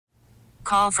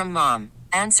call from mom.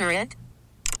 Answer it.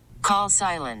 Call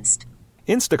silenced.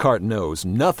 Instacart knows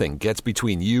nothing gets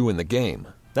between you and the game.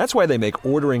 That's why they make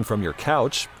ordering from your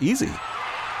couch easy.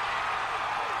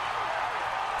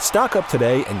 Stock up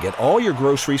today and get all your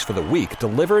groceries for the week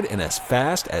delivered in as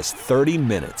fast as 30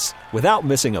 minutes without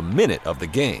missing a minute of the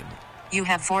game. You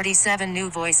have 47 new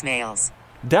voicemails.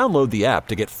 Download the app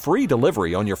to get free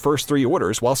delivery on your first 3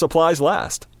 orders while supplies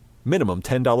last. Minimum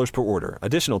 $10 per order.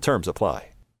 Additional terms apply.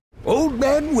 Old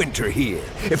Man Winter here.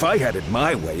 If I had it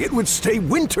my way, it would stay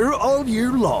winter all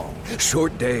year long.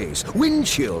 Short days, wind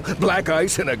chill, black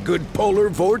ice, and a good polar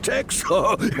vortex.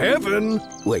 Oh, heaven.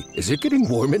 Wait, is it getting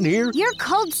warm in here? Your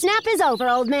cold snap is over,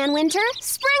 Old Man Winter.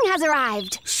 Spring has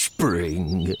arrived.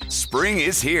 Spring. Spring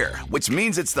is here, which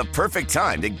means it's the perfect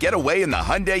time to get away in the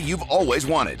Hyundai you've always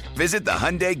wanted. Visit the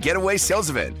Hyundai Getaway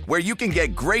Sales Event, where you can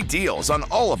get great deals on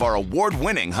all of our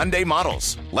award-winning Hyundai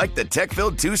models, like the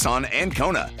tech-filled Tucson and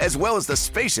Kona, as well as the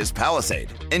spacious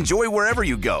Palisade. Enjoy wherever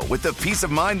you go with the peace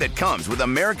of mind that comes with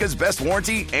America's best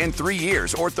warranty and 3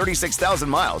 years or 36,000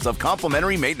 miles of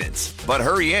complimentary maintenance. But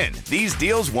hurry in, these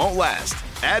deals won't last.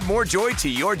 Add more joy to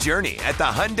your journey at the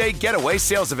Hyundai Getaway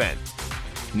Sales Event.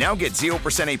 Now get 0%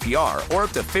 APR or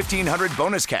up to $1,500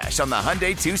 bonus cash on the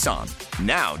Hyundai Tucson.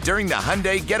 Now, during the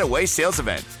Hyundai Getaway Sales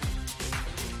Event.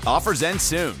 Offers end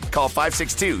soon. Call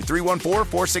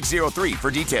 562-314-4603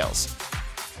 for details.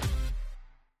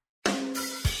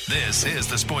 This is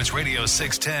the Sports Radio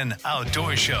 610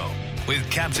 Outdoor Show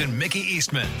with Captain Mickey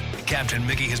Eastman. Captain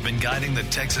Mickey has been guiding the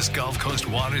Texas Gulf Coast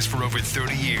waters for over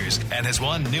 30 years and has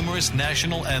won numerous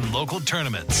national and local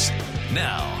tournaments.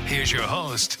 Now, here's your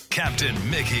host, Captain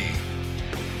Mickey.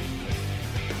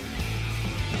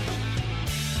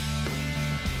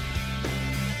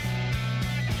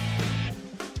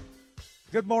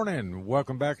 Good morning.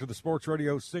 Welcome back to the Sports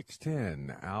Radio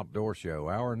 610 Outdoor Show.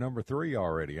 Hour number 3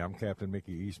 already. I'm Captain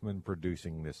Mickey Eastman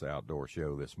producing this outdoor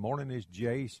show. This morning is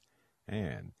Jace.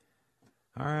 And,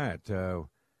 all right,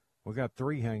 we got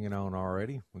 3 hanging on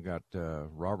already. We got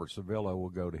Robert Servillo. We'll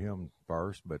go to him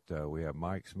first. But we have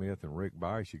Mike Smith and Rick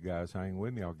Bice. You guys hang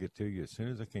with me. I'll get to you as soon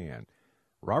as I can.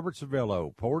 Robert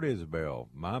Servillo, Port Isabell,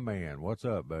 my man. What's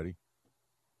up, buddy?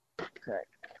 Okay.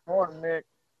 Morning, Nick.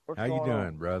 How you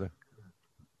doing, brother?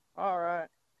 All right.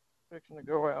 Fixing to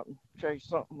go out and chase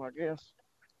something, I guess.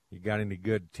 You got any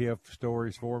good TIF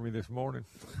stories for me this morning?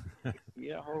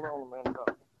 Yeah, hold on a minute.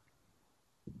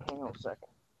 Hang on a second.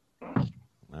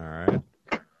 All right.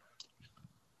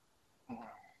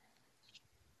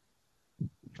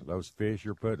 Are those fish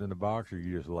you're putting in the box, or are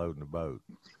you just loading the boat?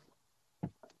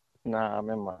 Nah, I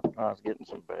was getting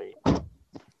some bait.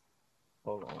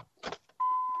 Hold on.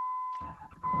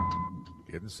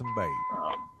 Getting some bait.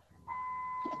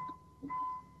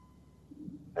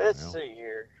 Let's see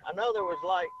here. I know there was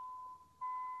I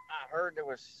heard there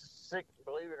was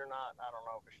believe it or not, I don't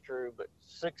know if it's true, but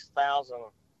 6,000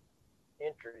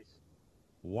 entries.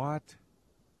 What?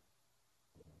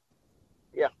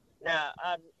 Yeah. Now,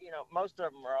 most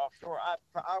of them are offshore.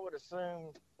 I would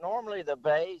assume normally the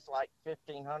bay's like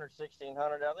 1,500,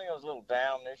 1,600. I think it was a little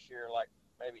down this year, like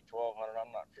maybe 1,200.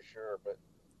 I'm not for sure, but.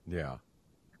 Yeah.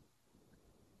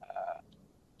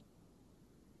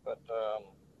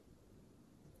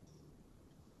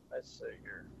 Let's see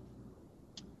here.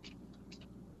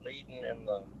 Leading in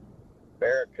the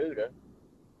Barracuda,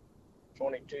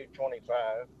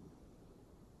 22.25.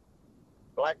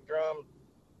 Black drum,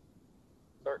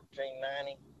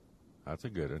 13.90. That's a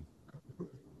good one.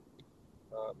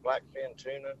 Blackfin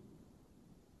tuna,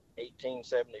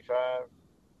 18.75.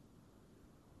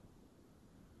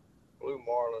 Blue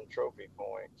marlin trophy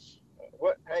points.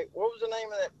 What was the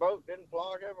name of that boat? Didn't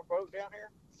Blog have a boat down here?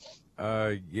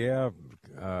 Yeah,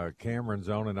 Cameron's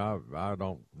on it. I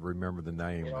don't remember the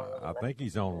name. I think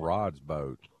he's on Rod's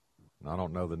boat. I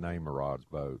don't know the name of Rod's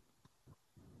boat.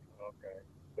 Okay.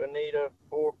 Bonita,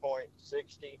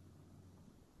 4.60.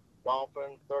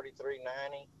 Dolphin,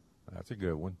 33.90. That's a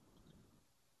good one.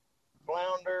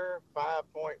 Flounder,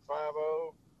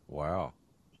 5.50. Wow.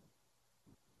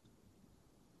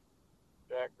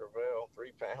 Jack Revelle,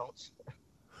 3 pounds.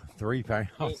 3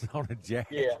 pounds on a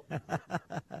jack. Yeah.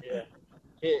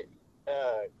 Yeah.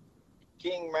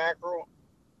 King mackerel,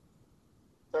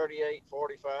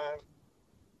 38.45.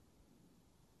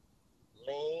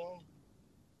 Lean,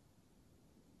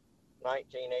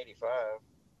 19.85.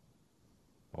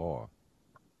 Oh.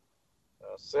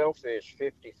 Sailfish,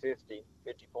 50.50.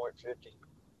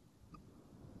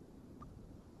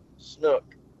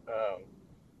 Snook,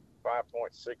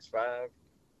 5.65.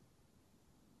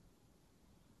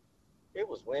 It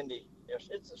was windy. Yes,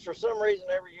 it's for some reason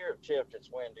every year at Tift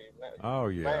it's windy. Oh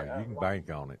yeah, you can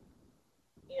bank on it.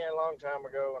 Yeah, long time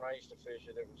ago when I used to fish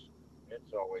it,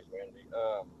 it's always windy.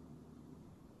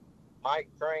 Mike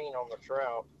Crane on the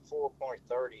trout,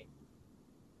 4.30.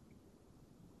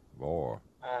 Boy.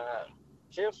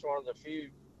 Chip's one of the few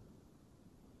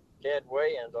dead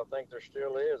weigh-ins I think there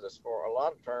still is. As far a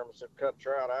lot of tournaments have cut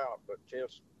trout out, but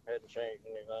Chip's hadn't changed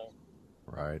anything.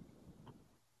 Right.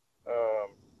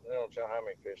 They don't tell how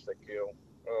many fish they kill.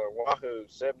 Wahoo,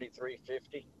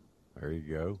 73.50. There you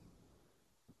go.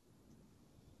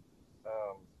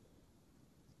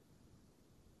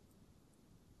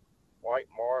 White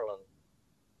marlin,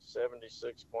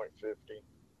 76.50.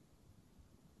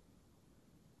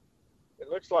 It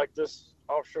looks like this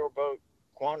offshore boat,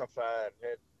 Quantified,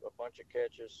 had a bunch of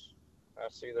catches. I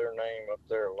see their name up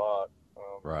there a lot.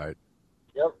 Right.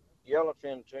 Yep.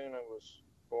 Yellowfin tuna was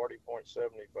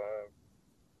 40.75.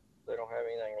 They don't have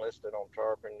anything listed on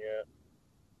tarpon yet.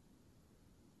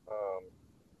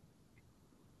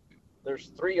 There's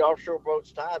 3 offshore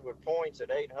boats tied with points at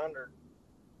 800.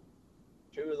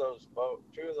 Two of those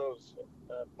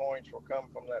points will come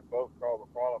from that boat called the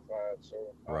Qualified.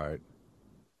 So right.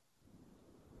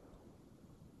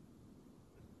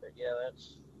 But yeah,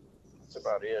 that's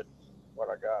about it. What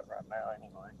I got right now,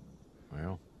 anyway.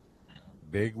 Well,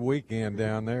 big weekend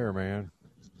down there, man.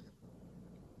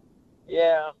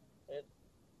 Yeah,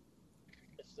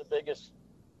 it's the biggest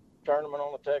tournament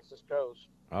on the Texas coast.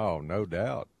 Oh, no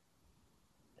doubt.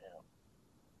 Yeah.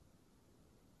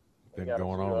 Been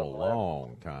going on a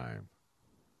long time.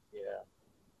 Yeah.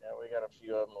 Yeah, we got a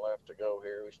few of them left to go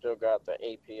here. We still got the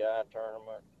API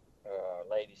tournament,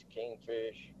 Ladies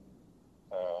Kingfish,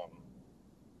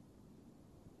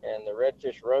 and the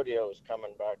Redfish Rodeo is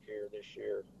coming back here this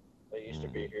year. They used to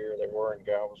be here. They were in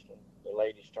Galveston, the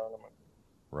ladies tournament.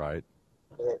 Right.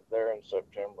 They're in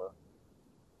September.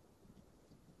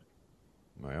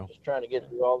 Well, just trying to get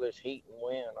through all this heat and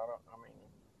wind.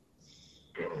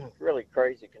 Really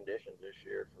crazy conditions this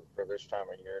year for this time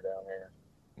of year down here.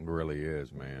 It really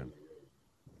is, man.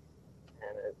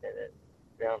 And it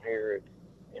down here,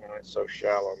 it's so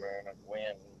shallow, man. And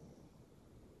wind,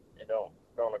 it don't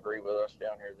agree with us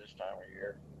down here this time of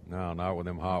year. No, not with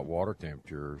them hot water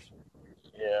temperatures.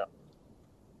 Yeah.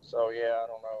 So yeah, I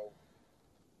don't know.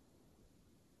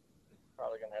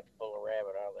 Probably gonna have to pull a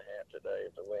rabbit out of the hat today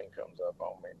if the wind comes up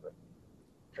on me, but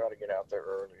try to get out there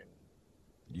early.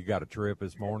 You got a trip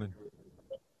this morning?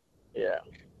 Yeah.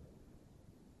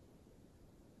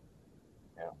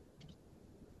 Yeah.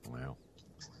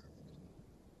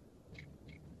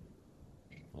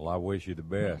 Well, I wish you the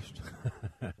best.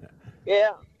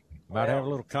 Yeah. Might have a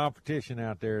little competition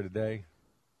out there today.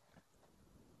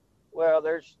 Well,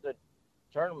 there's the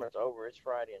tournament's over. It's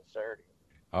Friday and Saturday.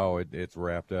 Oh, it's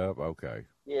wrapped up. Okay.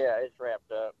 Yeah, it's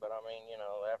wrapped up. But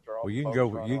after all. Well, you can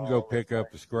go pick up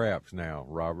the scraps now,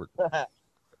 Robert. Might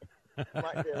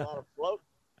be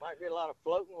a lot of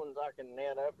floating ones I can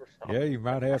net up or something. Yeah, you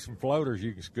might have some floaters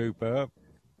you can scoop up.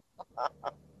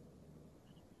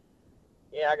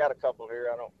 Yeah, I got a couple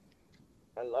here.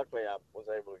 And luckily I was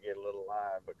able to get a little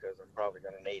live because I'm probably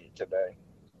going to need it today.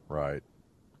 Right.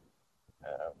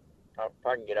 If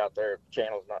I can get out there, if the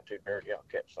channel's not too dirty, I'll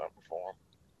catch something for them.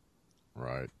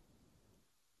 Right.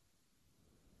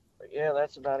 But yeah,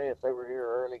 that's about it. They were here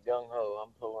early, gung-ho.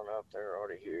 I'm pulling up. They're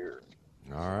already here.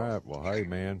 All right. Well, hey,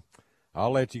 man,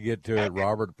 I'll let you get to it,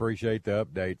 Robert. Appreciate the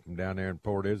update from down there in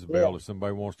Port Isabel. Yeah. If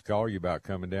somebody wants to call you about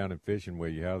coming down and fishing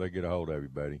with you, how they get a hold of you,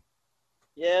 buddy?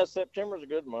 Yeah, September's a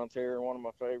good month here. One of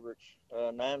my favorites.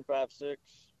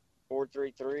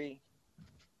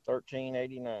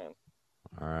 956-433-1389.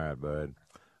 All right, bud.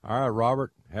 All right,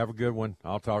 Robert, have a good one.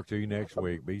 I'll talk to you next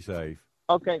week. Be safe.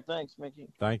 Okay, thanks, Mickey.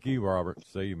 Thank you, Robert.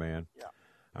 See you, man. Yeah.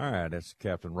 All right, that's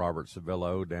Captain Robert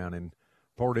Servillo down in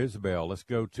Port Isabel. Let's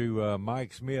go to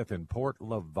Mike Smith in Port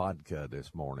Lavaca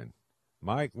this morning.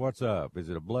 Mike, what's up? Is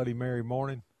it a Bloody Mary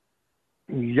morning?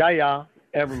 Yeah,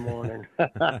 every morning.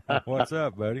 What's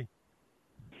up, buddy?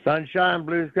 Sunshine,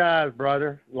 blue skies,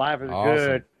 brother. Life is awesome.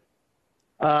 Good.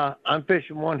 I'm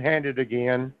fishing one-handed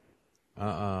again.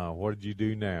 What did you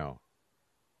do now?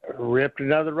 Ripped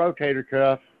another rotator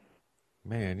cuff.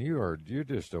 Man, you're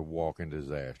just a walking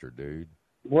disaster, dude.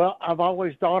 Well, I've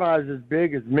always thought I was as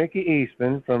big as Mickey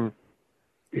Eastman from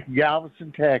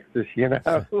Galveston, Texas, Hey.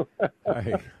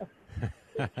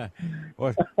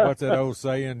 What's that old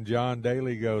saying? John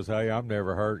Daly goes, hey, I'm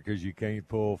never hurt because you can't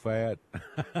pull fat.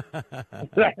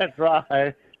 That's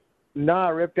right. No, I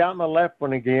ripped out my left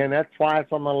one again. That's twice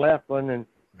on my left one. And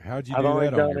how'd you do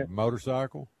that on your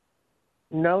motorcycle?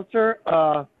 No, sir.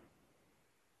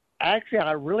 Actually,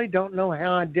 I really don't know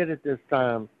how I did it this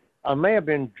time. I may have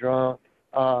been drunk.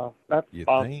 That's you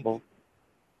possible.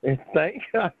 Think? You think?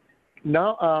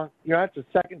 No, that's the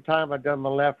second time I've done my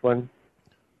left one.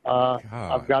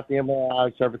 I've got the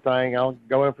MRIs, everything. I'll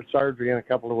go in for surgery in a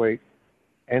couple of weeks.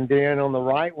 And then on the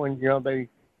right one,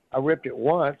 I ripped it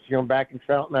once, back in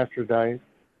Troutmaster days.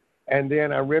 And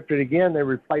then I ripped it again. They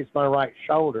replaced my right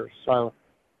shoulder. So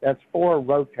that's 4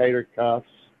 rotator cuffs.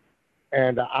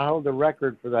 And I hold the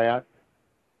record for that.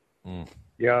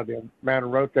 Yeah, the amount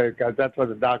of rotator cuffs. That's what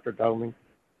the doctor told me.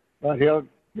 But he'll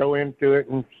go into it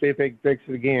and see if he can fix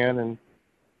it again. And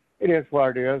it is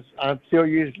what it is. I'm still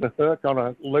using the hook on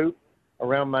a loop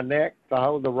around my neck to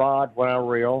hold the rod when I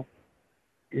reel.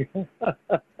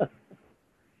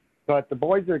 But the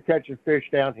boys that are catching fish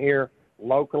down here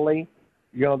locally,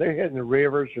 they're hitting the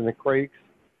rivers and the creeks.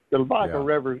 The Lavaca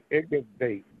River, it gets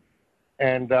deep.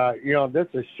 And, this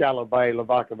is shallow bay,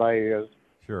 Lavaca Bay is.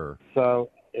 Sure. So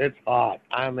it's hot.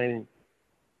 I mean,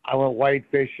 I went wade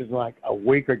fishing like a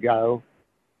week ago,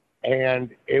 and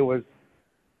it was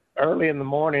early in the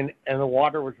morning, and the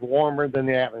water was warmer than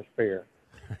the atmosphere.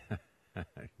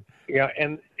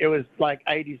 And it was like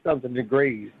 80-something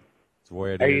degrees. That's the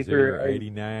way it is here,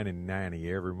 89 and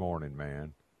 90 every morning,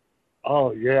 man.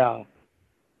 Oh, yeah.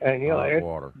 And, hot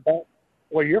water.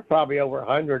 Well, you're probably over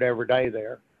 100 every day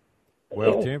there.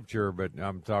 Well, temperature, but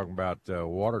I'm talking about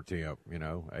water temp,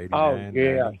 89, oh,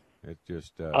 yeah. 90. It's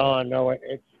just... oh, no,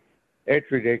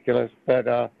 it's ridiculous. But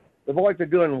the boys are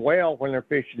doing well when they're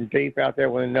fishing deep out there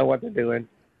when they know what they're doing.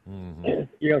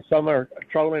 Mm-hmm. Some are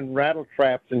trolling rattle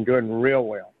traps and doing real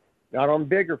well. Not on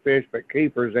bigger fish, but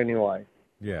keepers anyway.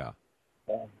 Yeah.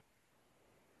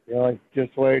 It's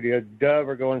just the way it is. Dove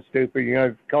are going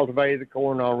stupid. Cultivated the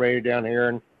corn already down here,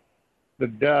 and the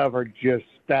dove are just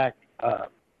stacked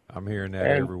up. I'm hearing that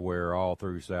everywhere, all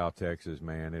through South Texas,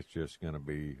 man. It's just going to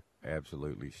be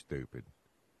absolutely stupid.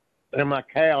 And my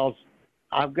cows,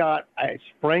 I've got a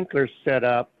sprinkler set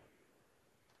up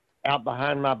out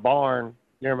behind my barn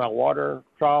near my water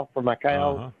trough for my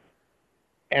cows.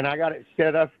 And I got it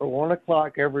set up for 1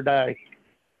 o'clock every day.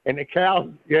 And the cows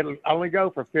only go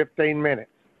for 15 minutes.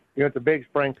 It's a big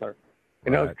sprinkler.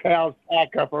 And those cows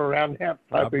pack up around that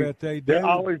puppy. I bet they do. They're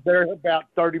always there about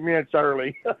 30 minutes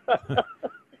early.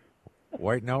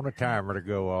 Waiting on the timer to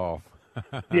go off.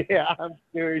 Yeah, I'm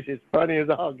serious. It's funny as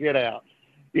all get out.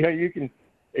 You can,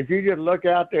 if you just look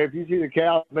out there, if you see the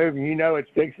cows moving, it's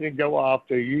fixing to go off.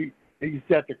 So you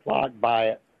set the clock by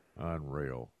it.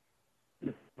 Unreal.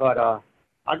 But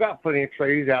I got plenty of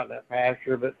trees out in that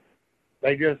pasture, but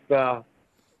they just I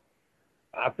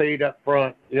feed up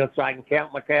front, so I can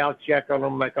count my cows, check on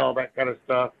them, make all that kind of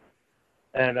stuff.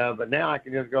 And but now I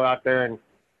can just go out there and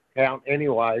count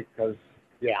anyway, because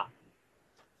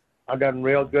I've done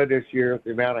real good this year with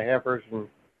the amount of heifers, and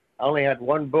I only had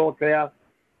 1 bull calf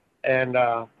and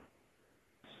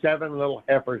 7 little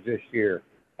heifers this year.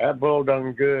 That bull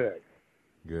done good.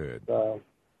 Good. So,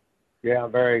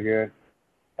 very good.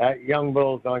 That young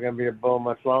bull's not going to be a bull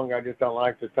much longer. I just don't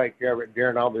like to take care of it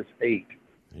during all this heat.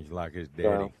 He's like his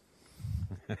daddy.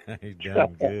 He's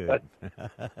done good.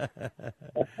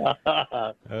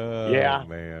 Oh,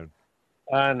 man.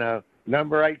 I know.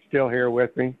 Number 8's still here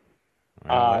with me.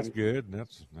 Well, that's good.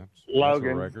 That's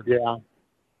Logan. That's a record. Yeah.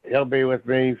 He'll be with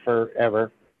me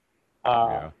forever.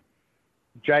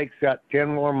 Jake's got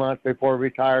 10 more months before he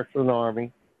retires from the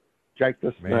Army. Jake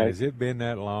the Snake. Man, has it been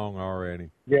that long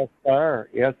already? Yes, sir.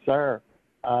 Yes, sir.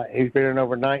 He's been in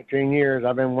over 19 years.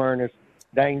 I've been wearing this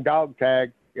dang dog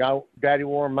tag. Daddy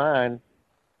wore mine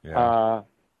while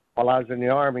I was in the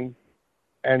Army.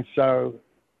 And so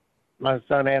my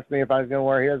son asked me if I was going to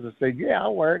wear his. I said, yeah,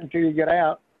 I'll wear it until you get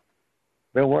out.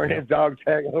 Been wearing his dog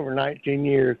tag over 19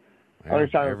 years. Every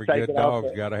good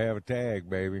dog's got to have a tag,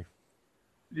 baby.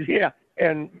 Yeah,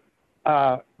 and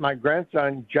my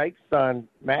grandson, Jake's son,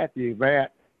 Matt, he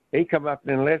come up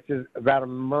and enlisted about a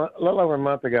little over a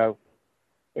month ago.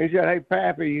 He said, hey,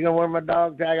 Pappy, you going to wear my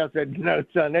dog tag? I said, no,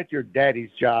 son, that's your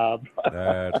daddy's job.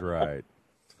 That's right.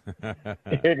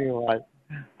 Anyway,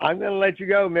 I'm going to let you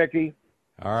go, Mickey.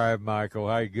 All right,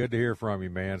 Michael. Hey, good to hear from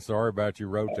you, man. Sorry about your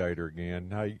rotator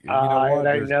again. Hey, you know what?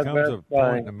 There comes a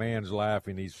point in a man's life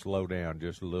he needs to slow down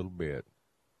just a little bit.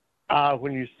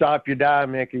 When you stop, you die,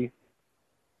 Mickey.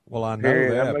 Well, I know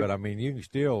that, but, I mean, you can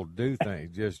still do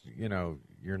things. Just,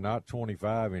 you're not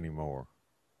 25 anymore.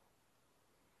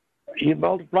 You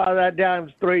multiply that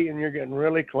times 3, and you're getting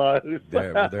really close.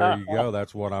 There you go.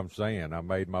 That's what I'm saying. I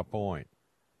made my point.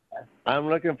 I'm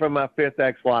looking for my 5th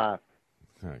ex-wife.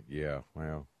 Yeah,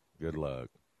 well, good luck.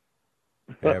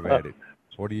 Have at it.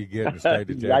 What do you get in the state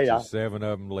of Texas? 7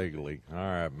 of them legally. All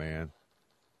right, man.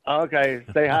 Okay,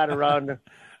 say hi to Rhonda.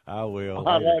 I will.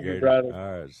 I love you, brother.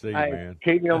 All right, see you, man.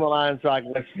 Keep me on the line so I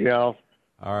can listen to y'all.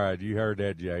 All right, you heard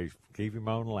that, Jay. Keep him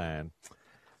on the line.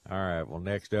 All right, well,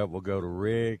 next up we'll go to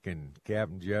Rick and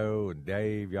Captain Joe and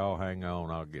Dave. Y'all hang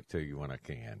on. I'll get to you when I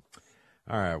can.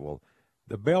 All right, well,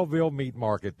 the Belleville Meat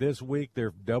Market this week,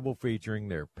 they're double featuring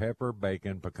their pepper,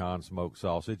 bacon, pecan smoked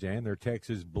sausage and their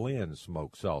Texas blend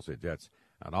smoked sausage. That's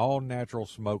an all-natural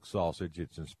smoked sausage.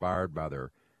 It's inspired by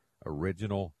their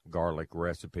original garlic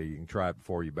recipe. You can try it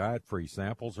before you buy it. Free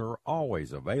samples are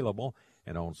always available.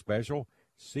 And on special,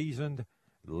 seasoned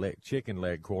chicken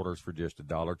leg quarters for just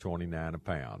 $1.29 a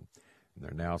pound. And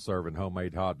they're now serving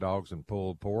homemade hot dogs and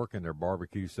pulled pork in their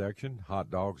barbecue section. Hot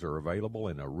dogs are available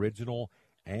in original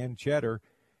and cheddar,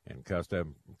 and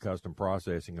custom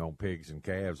processing on pigs and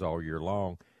calves all year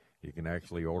long. You can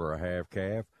actually order a half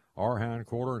calf or hind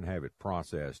quarter and have it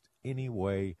processed any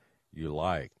way you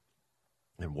like.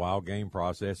 And wild game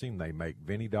processing, they make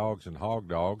Vinny dogs and hog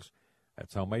dogs.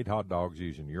 That's homemade hot dogs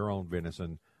using your own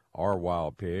venison or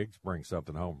wild pigs. Bring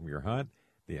something home from your hunt.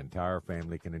 The entire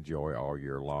family can enjoy all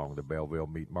year long. The Belleville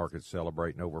Meat Market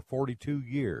celebrating over 42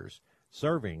 years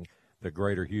serving the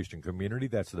greater Houston community.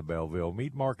 That's the Belleville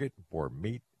Meat Market, where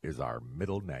meat is our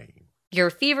middle name. Your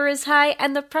fever is high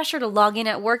and the pressure to log in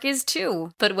at work is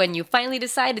too. But when you finally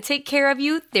decide to take care of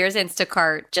you, there's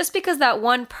Instacart. Just because that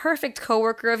one perfect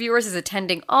coworker of yours is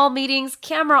attending all meetings,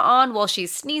 camera on while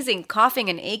she's sneezing, coughing,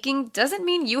 and aching, doesn't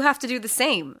mean you have to do the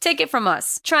same. Take it from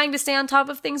us. Trying to stay on top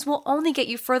of things will only get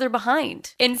you further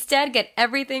behind. Instead, get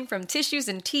everything from tissues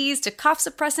and teas to cough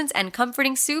suppressants and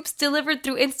comforting soups delivered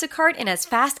through Instacart in as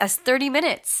fast as 30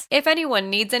 minutes. If anyone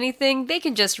needs anything, they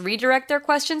can just redirect their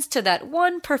questions to that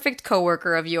one perfect coworker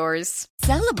of yours.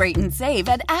 Celebrate and save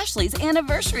at Ashley's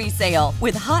Anniversary Sale.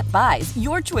 With Hot Buys,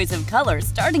 your choice of colors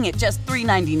starting at just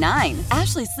 $3.99.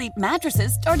 Ashley Sleep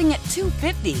mattresses starting at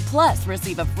 $2.50. Plus,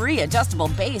 receive a free adjustable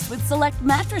base with select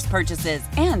mattress purchases.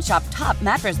 And shop top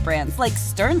mattress brands like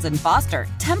Stearns & Foster,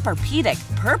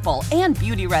 Tempur-Pedic, Purple, and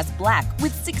Beautyrest Black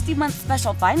with 60-month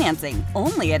special financing.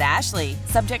 Only at Ashley.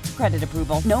 Subject to credit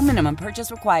approval. No minimum purchase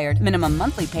required. Minimum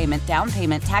monthly payment, down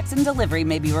payment, tax, and delivery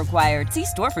may be required. See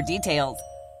store for details.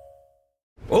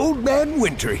 Old Man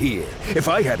Winter here. If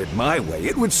I had it my way,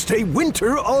 it would stay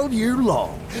winter all year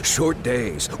long. Short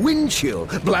days, wind chill,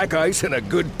 black ice, and a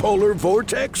good polar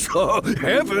vortex. Oh,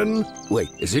 heaven! Wait,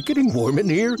 is it getting warm in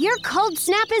here? Your cold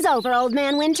snap is over, Old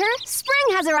Man Winter.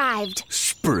 Spring has arrived.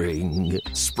 Spring.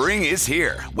 Spring is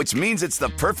here, which means it's the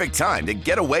perfect time to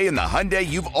get away in the Hyundai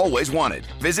you've always wanted.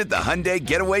 Visit the Hyundai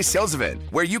Getaway Sales Event,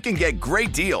 where you can get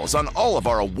great deals on all of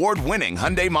our award-winning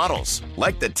Hyundai models,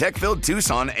 like the tech-filled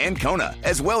Tucson and Kona,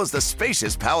 as well as the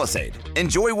spacious Palisade.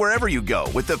 Enjoy wherever you go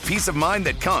with the peace of mind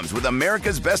that comes with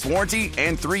America's best warranty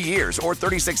and 3 years or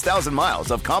 36,000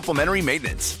 miles of complimentary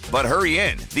maintenance. But hurry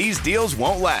in, these deals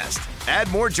won't last.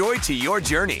 Add more joy to your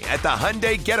journey at the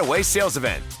Hyundai Getaway Sales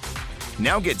Event.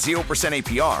 Now get 0%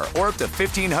 APR or up to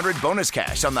 $1,500 bonus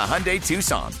cash on the Hyundai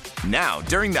Tucson. Now,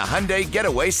 during the Hyundai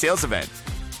Getaway Sales Event.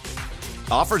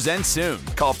 Offers end soon.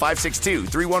 Call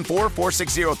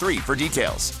 562-314-4603 for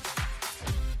details.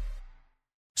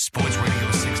 Sports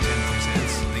Radio 610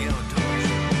 presents The Outdoor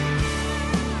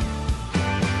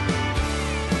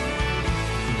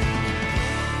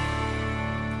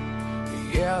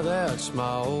Show. Yeah, that's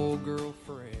my old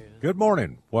girlfriend. Good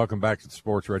morning. Welcome back to the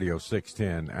Sports Radio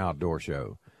 610 Outdoor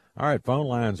Show. All right, phone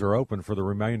lines are open for the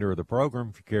remainder of the program.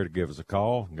 If you care to give us a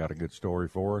call, got a good story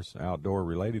for us, outdoor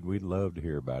related, we'd love to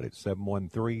hear about it.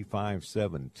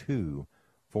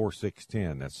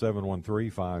 713-572-4610. That's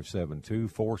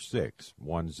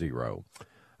 713-572-4610. All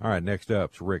right, next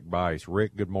up's Rick Bice.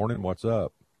 Rick, good morning. What's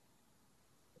up?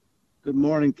 Good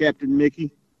morning, Captain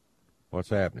Mickey.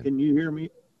 What's happening? Can you hear me?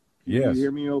 Yes. Can you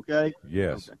hear me okay?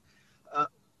 Yes. Okay.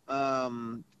 I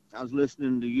was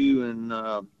listening to you and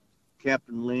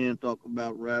Captain Lynn talk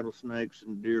about rattlesnakes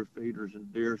and deer feeders and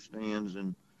deer stands,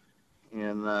 and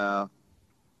I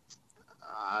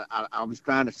was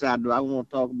trying to decide, do I want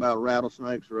to talk about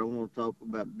rattlesnakes or I want to talk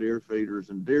about deer feeders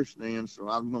and deer stands? So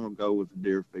I'm going to go with the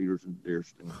deer feeders and deer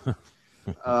stands.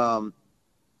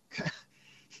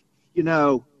 You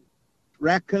know,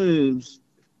 raccoons.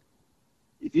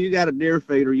 If you got a deer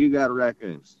feeder, you got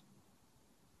raccoons.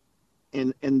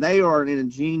 And they are an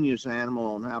ingenious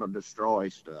animal on how to destroy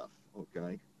stuff,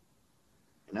 okay?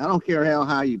 And I don't care how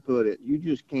high you put it, you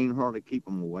just can't hardly keep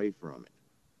them away from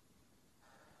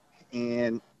it.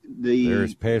 And they're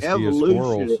as pesky as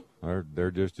squirrels.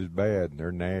 They're just as bad.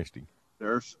 They're nasty.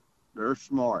 They're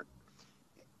smart.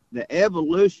 The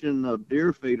evolution of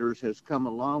deer feeders has come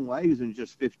a long ways in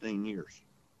just 15 years.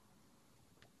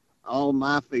 All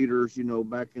my feeders, you know,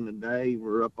 back in the day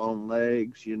were up on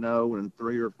legs, you know, and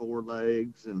 3 or 4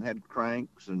 legs and had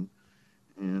cranks and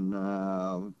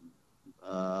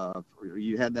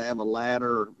You had to have a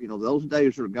ladder. Those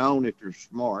days are gone if you're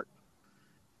smart.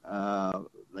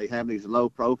 They have these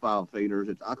low-profile feeders.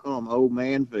 I call them old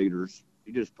man feeders.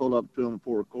 You just pull up to them,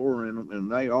 pour a core in them,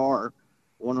 and they are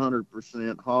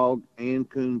 100% hog and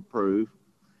coon proof.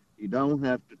 You don't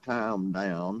have to tie them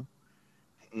down.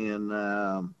 And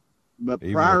but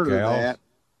even prior to cows? that,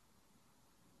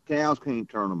 cows can't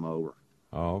turn them over.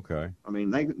 Oh, okay. I mean,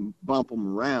 they can bump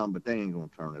them around, but they ain't gonna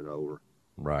turn it over.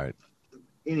 Right.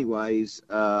 Anyways,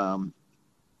 I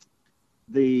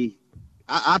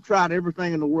tried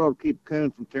everything in the world to keep coon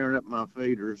from tearing up my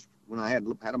feeders when I had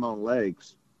them on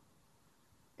legs.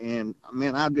 And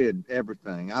man, I did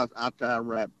everything. I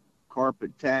tie-wrapped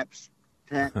carpet tack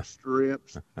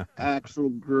strips, axle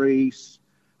grease,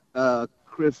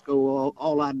 Crisco.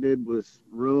 All I did was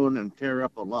ruin and tear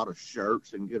up a lot of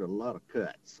shirts and get a lot of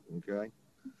cuts. Okay.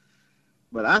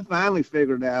 But I finally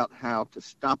figured out how to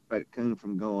stop that coon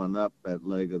from going up that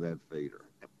leg of that feeder.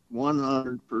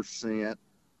 100%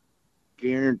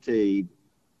 guaranteed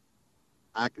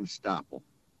I can stop them.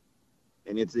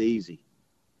 And it's easy.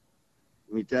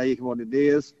 Let me tell you what it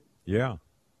is. Yeah.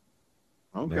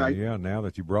 Okay. Now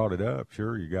that you brought it up,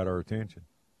 sure, you got our attention.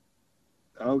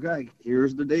 Okay,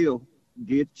 here's the deal.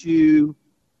 Get you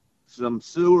some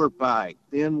sewer pipe,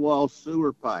 thin wall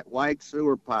sewer pipe, white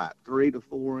sewer pipe, 3 to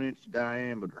 4 inch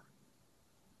diameter.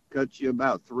 Cut you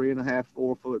about 3.5,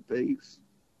 4 foot piece.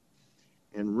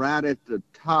 And right at the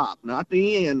top, not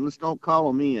the end, let's don't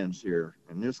call them ends here.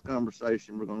 In this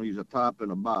conversation, we're going to use a top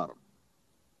and a bottom.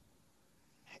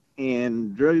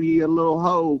 And drill you a little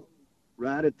hole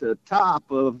right at the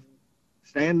top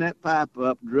stand that pipe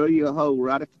up, drill you a hole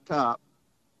right at the top,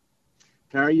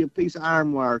 tie you a piece of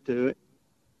iron wire to it,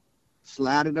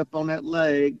 slide it up on that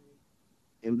leg,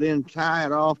 and then tie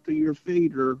it off to your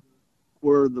feeder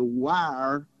where the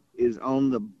wire is on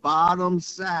the bottom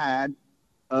side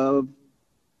of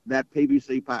that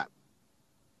PVC pipe.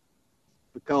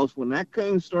 Because when that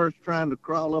coon starts trying to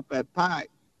crawl up that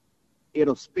pipe,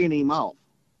 it'll spin him off.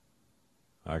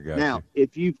 I got now,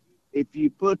 you. if you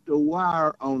put the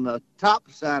wire on the top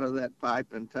side of that pipe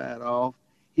and tie it off,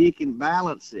 he can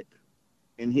balance it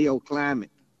and he'll climb it.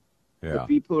 Yeah.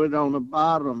 If you put it on the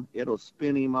bottom, it'll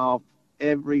spin him off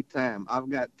every time.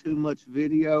 I've got too much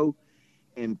video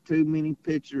and too many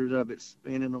pictures of it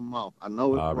spinning them off. I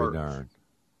know it works. I'll be darned.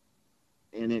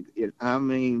 And I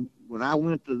mean, when I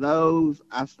went to those,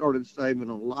 I started saving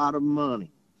a lot of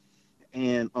money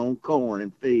and on corn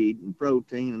and feed and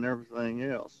protein and everything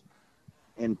else.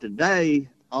 And today,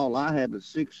 all I have is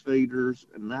 6 feeders,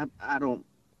 and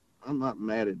I'm not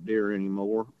mad at deer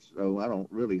anymore, so I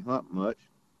don't really hunt much.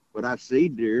 But I see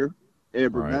deer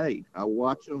every day. I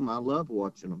watch them. I love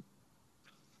watching them.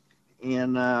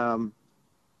 And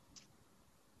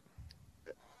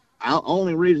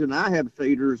only reason I have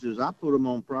feeders is I put them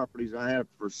on properties I have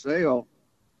for sale,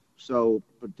 so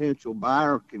potential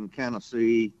buyer can kind of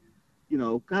see,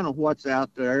 kind of what's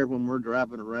out there when we're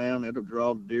driving around. It'll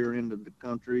draw deer into the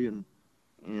country, and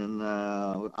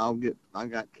I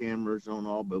got cameras on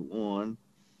all but one,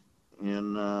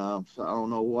 and so I don't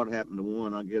know what happened to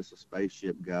one. I guess a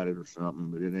spaceship got it or something,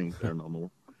 but it ain't there no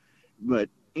more. But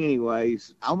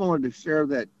anyways, I wanted to share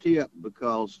that tip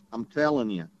because I'm telling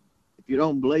you, if you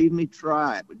don't believe me,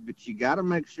 try it. But you got to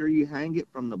make sure you hang it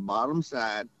from the bottom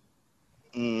side,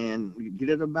 and you get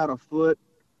it about 1.5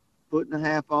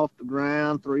 foot off the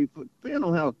ground, 3 foot, depending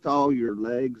on how tall your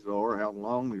legs are, how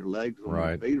long your legs are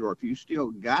on the feeder, or if you still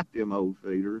got them old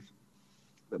feeders.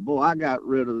 But boy, I got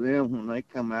rid of them when they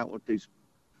come out with these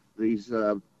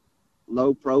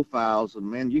low profiles, and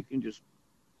man, you can just,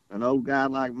 an old guy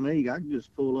like me, I can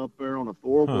just pull up there on a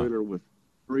 4-wheeler with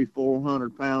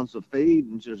 300-400 pounds of feed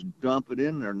and just dump it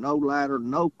in there. No ladder,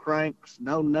 no cranks,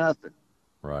 no nothing.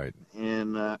 Right.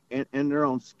 And they're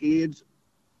on skids.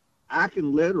 I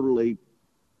can literally,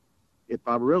 if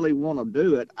I really want to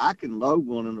do it, I can load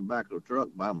one in the back of the truck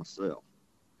by myself.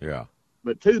 Yeah.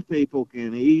 But 2 people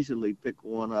can easily pick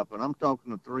one up, and I'm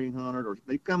talking a 300, or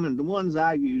they come in, the ones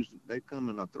I use, they come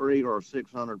in a 300 or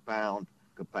 600 pound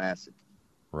capacity.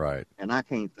 Right. And I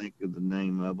can't think of the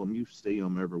name of them. You see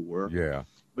them everywhere. Yeah.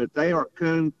 But they are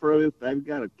coon proof. They've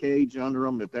got a cage under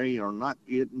them that they are not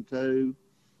getting to.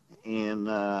 And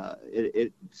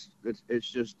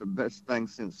it's just the best thing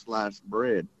since sliced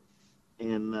bread.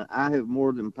 And I have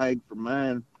more than paid for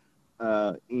mine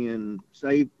in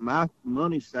my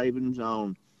money savings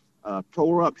on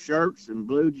tore up shirts and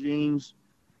blue jeans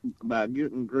by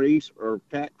getting grease or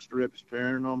tack strips,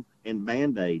 tearing them, and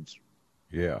Band-Aids.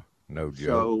 Yeah, no joke.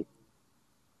 So,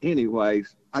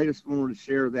 anyways, I just wanted to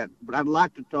share that. But I'd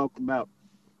like to talk about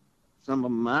some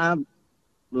of my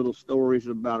little stories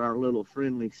about our little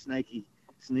friendly sneaky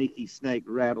snake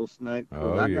rattlesnake.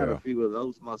 Oh, I yeah. got a few of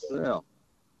those myself.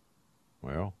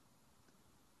 Well,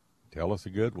 tell us a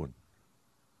good one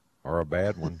or a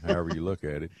bad one, however you look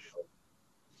at it.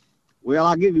 Well,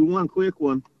 I'll give you one quick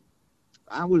one.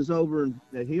 I was over in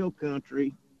the hill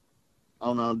country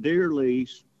on a deer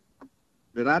lease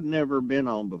that I'd never been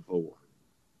on before.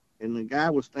 And the guy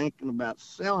was thinking about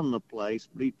selling the place,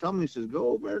 but he told me, he says, go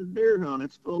over there and deer hunt.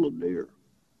 It's full of deer.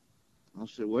 I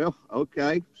said, well,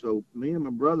 okay. So me and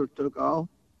my brother took off.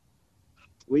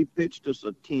 We pitched us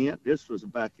a tent. This was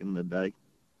back in the day.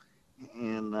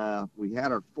 And we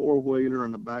had our four-wheeler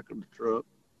in the back of the truck.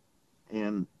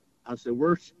 And I said,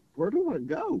 where do I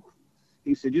go?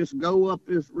 He said, just go up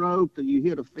this road till you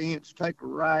hit a fence, take a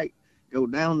right, go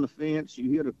down the fence,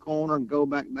 you hit a corner, and go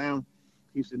back down.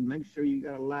 He said, make sure you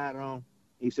got a light on.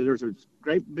 He said, there's a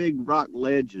great big rock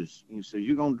ledges. He said,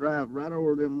 you're going to drive right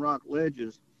over them rock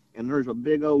ledges, and there's a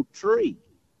big old tree.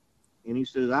 And he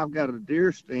says, I've got a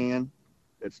deer stand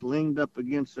that's leaned up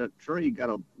against that tree, got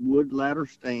a wood ladder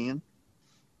stand.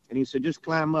 And he said, just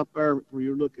climb up there where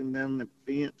you're looking down the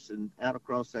fence and out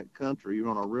across that country. You're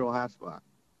on a real high spot.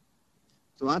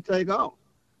 So I take off.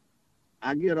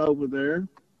 I get over there.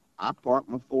 I park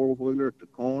my four-wheeler at the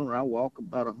corner. I walk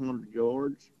about 100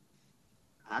 yards.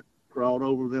 I crawled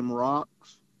over them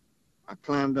rocks. I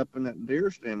climbed up in that deer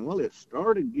stand. Well, it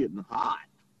started getting hot.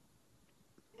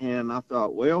 And I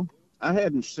thought, well, I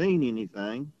hadn't seen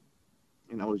anything.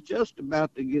 And I was just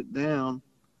about to get down.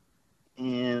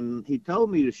 And he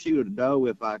told me to shoot a doe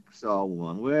if I saw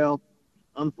one. Well,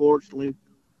 unfortunately,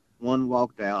 one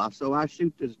walked out. So I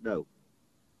shoot this doe.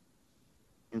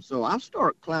 And so I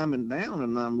start climbing down,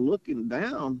 and I'm looking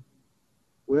down.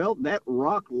 Well, that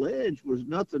rock ledge was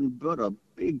nothing but a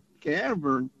big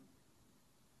cavern,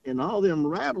 and all them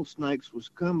rattlesnakes was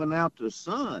coming out to the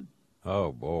sun.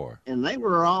 Oh, boy. And they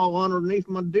were all underneath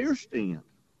my deer stand.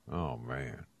 Oh,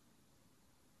 man.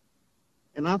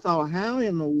 And I thought, how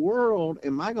in the world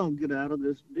am I going to get out of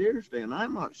this deer stand?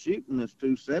 I'm not shooting this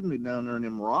 270 down there in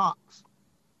them rocks.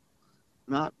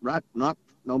 Not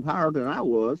no higher than I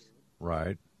was.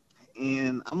 Right.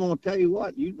 And I'm going to tell you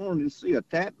what, you wanted to see a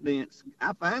tap dance.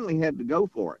 I finally had to go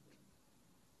for it.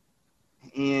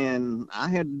 And I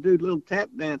had to do a little tap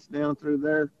dance down through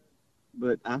there,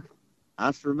 but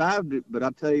I survived it. But I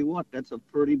tell you what, that's a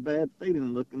pretty bad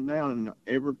feeling looking down, and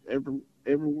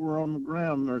everywhere on the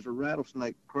ground there's a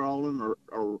rattlesnake crawling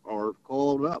or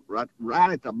coiled up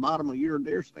right at the bottom of your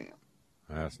deer stand.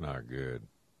 That's not good.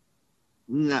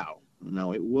 No,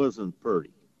 it wasn't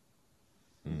pretty.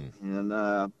 And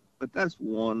but that's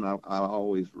one I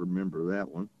always remember that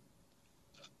one.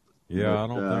 Yeah, but, I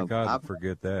don't think I'd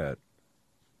forget that.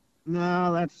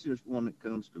 No, that's just one that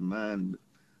comes to mind.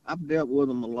 I've dealt with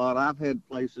them a lot. I've had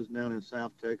places down in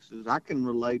South Texas. I can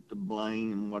relate to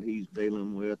Blaine and what he's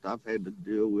dealing with. I've had to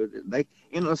deal with it.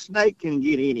 A snake can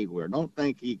get anywhere. Don't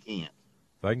think he can't.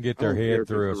 If they can get their head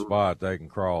through a spot, they can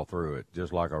crawl through it,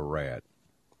 just like a rat.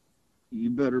 You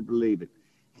better believe it.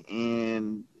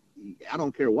 And I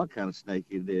don't care what kind of snake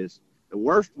it is. The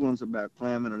worst ones about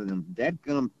climbing are them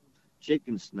dadgum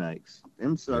chicken snakes.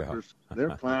 Them suckers,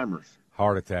 they're climbers.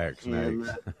 Heart attack snakes.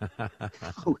 And,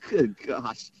 oh, good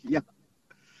gosh. Yeah.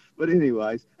 But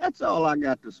anyways, that's all I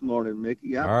got this morning,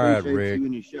 Mickey. I appreciate Rick. you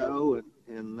and your show,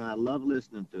 and I love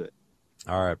listening to it.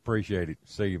 All right. Appreciate it.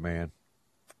 See you, man.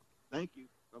 Thank you.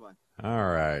 Bye-bye.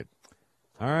 All right.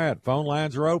 All right. Phone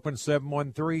lines are open,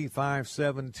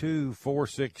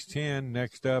 713-572-4610.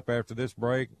 Next up after this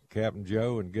break, Captain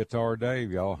Joe and Guitar Dave.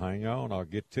 Y'all hang on. I'll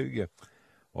get to you.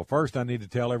 Well, first I need to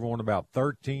tell everyone about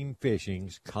 13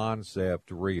 Fishing's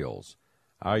Concept Reels.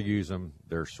 I use them.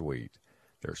 They're sweet.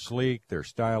 They're sleek. They're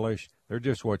stylish. They're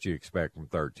just what you expect from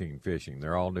 13 Fishing.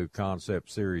 They're all new Concept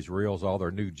Series reels, all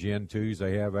their new Gen 2s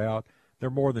they have out. They're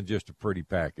more than just a pretty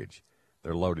package.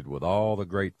 They're loaded with all the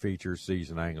great features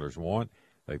seasoned anglers want.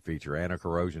 They feature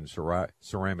anti-corrosion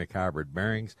ceramic hybrid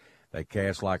bearings. They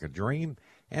cast like a dream.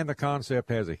 And the Concept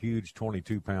has a huge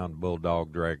 22-pound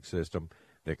Bulldog drag system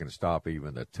that can stop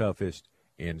even the toughest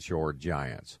inshore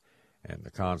giants. And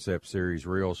the Concept Series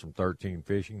reels from 13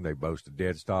 Fishing, they boast a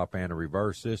dead stop and a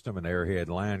reverse system, an airhead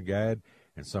line guide,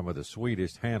 and some of the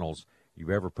sweetest handles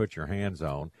you've ever put your hands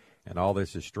on. And all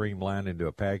this is streamlined into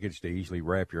a package to easily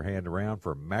wrap your hand around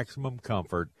for maximum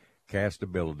comfort,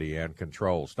 castability, and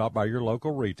control. Stop by your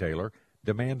local retailer.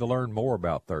 Demand to learn more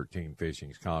about 13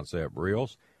 Fishing's Concept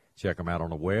reels. Check them out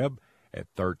on the web at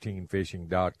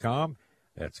 13fishing.com.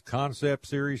 That's Concept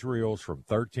Series reels from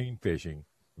 13 Fishing.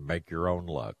 Make your own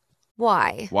luck.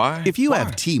 Why? Why? If you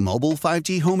have T-Mobile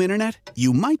 5G home internet,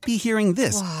 you might be hearing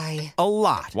this Why? a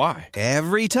lot. Why?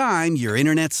 Every time your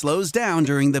internet slows down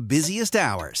during the busiest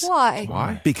hours. Why?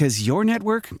 Why? Because your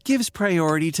network gives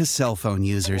priority to cell phone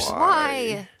users.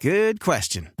 Why? Good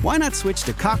question. Why not switch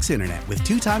to Cox Internet with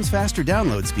 2 times faster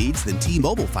download speeds than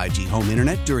T-Mobile 5G home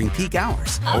internet during peak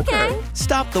hours? Okay.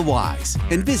 Stop the whys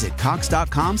and visit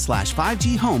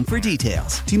cox.com/5G home for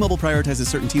details. T-Mobile prioritizes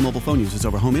certain T-Mobile phone users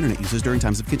over home internet users during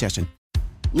times of congestion.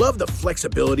 Love the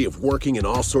flexibility of working in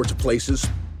all sorts of places?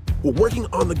 Well, working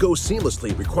on the go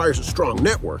seamlessly requires a strong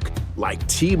network like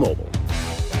T-Mobile.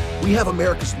 We have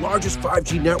America's largest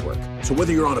 5G network, so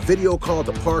whether you're on a video call at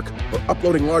the park or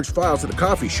uploading large files at the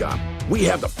coffee shop, we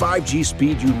have the 5G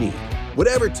speed you need.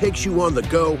 Whatever takes you on the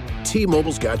go,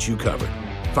 T-Mobile's got you covered.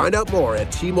 Find out more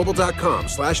at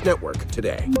T-Mobile.com/network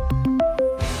today.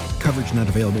 Coverage not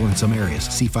available in some areas.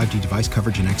 See 5G device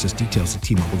coverage and access details at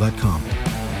T-Mobile.com.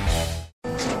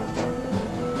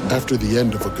 After the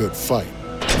end of a good fight,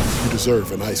 you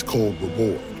deserve an ice-cold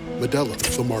reward. Modelo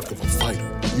is the mark of a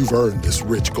fighter. You've earned this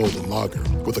rich golden lager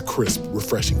with a crisp,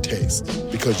 refreshing taste.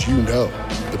 Because you know,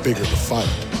 the bigger the fight,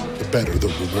 the better the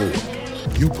reward.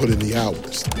 You put in the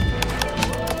hours,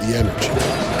 the energy,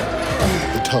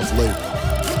 the tough labor.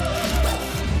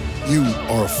 You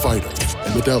are a fighter,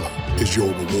 and Modelo is your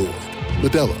reward.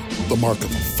 Modelo, the mark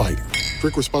of a fighter.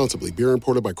 Drink responsibly. Beer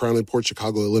imported by Crown Imports,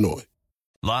 Chicago, Illinois.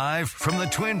 Live from the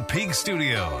Twin Peaks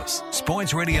studios,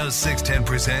 Sports Radio 610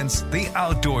 presents The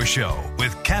Outdoor Show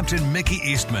with Captain Mickey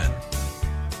Eastman.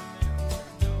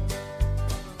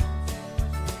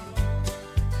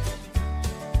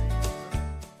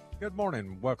 Good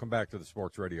morning. Welcome back to the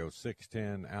Sports Radio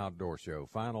 610 Outdoor Show.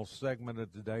 Final segment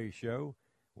of today's show.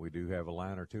 We do have a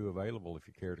line or two available. If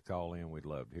you care to call in, we'd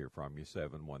love to hear from you.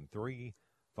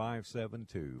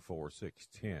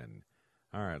 713-572-4610.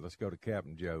 All right, let's go to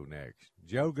Captain Joe next.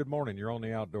 Joe, good morning. You're on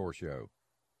the Outdoor Show.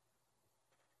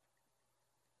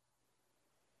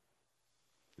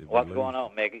 What's going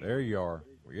on, Mickey? There you are.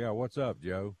 Yeah, what's up,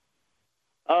 Joe?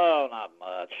 Oh, not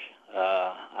much.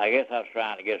 I guess I was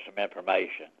trying to get some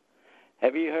information.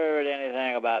 Have you heard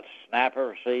anything about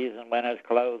snapper season when it's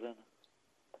closing?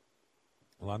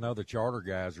 Well, I know the charter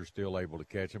guys are still able to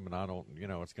catch them, and I don't,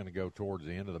 it's going to go towards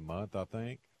the end of the month, I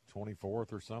think,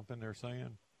 24th or something they're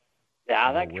saying. Yeah,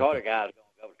 I think charter guys are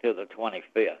going to go to the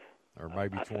 25th. Or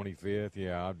maybe 25th.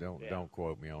 Yeah, don't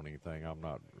quote me on anything. I'm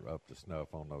not up to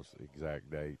snuff on those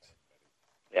exact dates.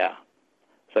 Yeah.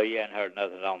 So you hadn't heard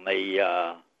nothing on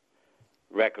the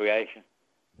recreation?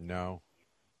 No.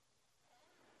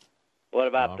 What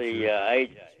about the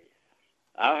AJs?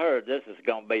 I heard this is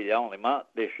going to be the only month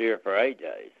this year for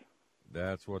AJs.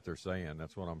 That's what they're saying.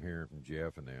 That's what I'm hearing from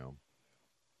Jeff and them.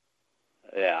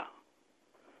 Yeah.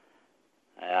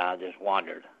 I just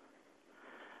wondered.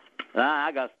 Now,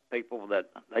 I got people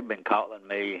that they've been calling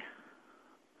me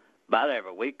about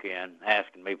every weekend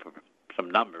asking me for some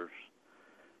numbers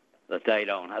that they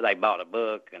don't. They bought a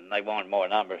book and they wanted more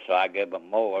numbers, so I gave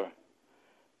them more.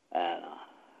 And a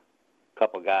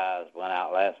couple guys went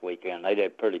out last weekend. They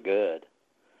did pretty good.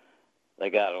 They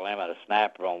got a limit of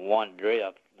snapper on one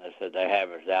drift. And they said they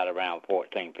averaged out around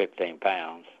 14, 15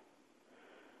 pounds.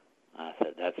 I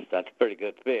said, that's pretty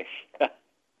good fish.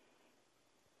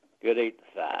 Good eating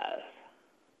size.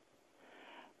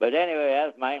 But anyway, I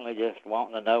was mainly just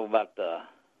wanting to know about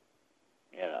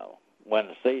when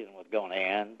the season was going to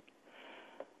end.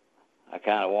 I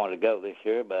kind of wanted to go this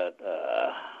year, but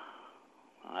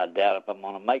I doubt if I'm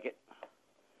going to make it.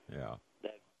 Yeah.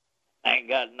 I ain't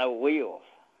got no wheels.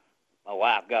 My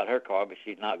wife got her car, but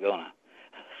she's not going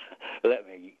to let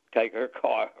me take her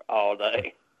car all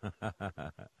day.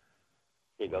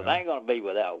 She goes, I ain't going to be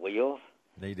without wheels.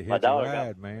 Need to hitch a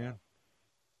ride, man.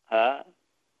 Huh?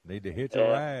 Need to hitch a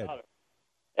ride.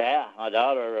 My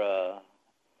daughter,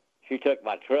 she took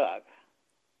my truck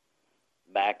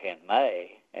back in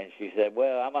May, and she said,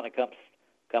 well, I'm going to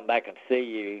come back and see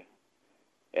you,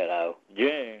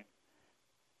 June.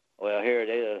 Well, here it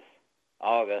is,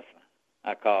 August.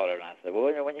 I called her, and I said, well,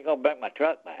 when you going to bring my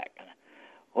truck back? And,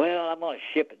 well, I'm going to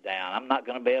ship it down. I'm not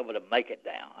going to be able to make it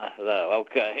down. I said, oh,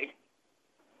 okay.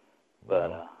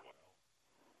 But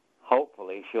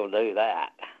hopefully she'll do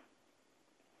that.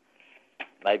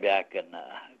 Maybe I can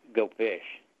go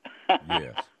fish.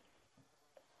 Yes.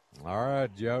 All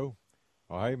right, Joe.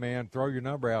 Well, hey, man, throw your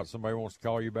number out. Somebody wants to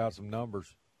call you about some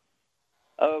numbers.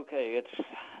 Okay, it's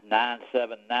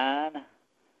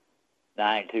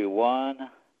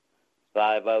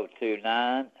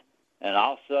 979-921-5029. And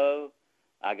also,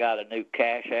 I got a new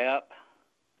cash app.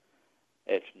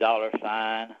 It's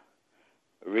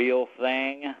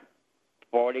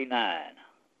 $RealThing49.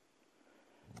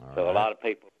 So a lot of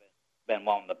people have been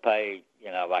wanting to pay,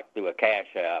 like through a cash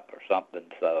app or something.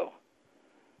 So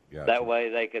that way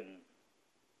they can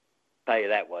pay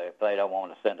that way if they don't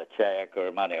want to send a check or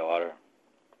a money order.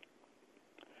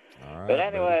 All right, but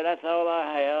anyway, that's all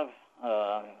I have.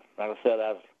 Like I said,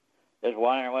 I was just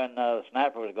wondering when the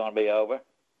snapper was going to be over.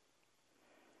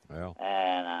 Well.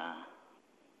 And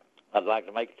I'd like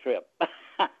to make a trip.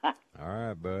 All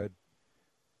right, bud.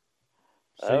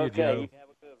 See okay, you, Joe. you have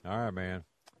a good one. All right, man.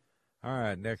 All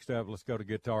right, next up, let's go to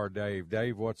Guitar Dave.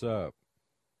 Dave, what's up?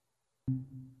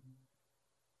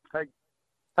 Hey,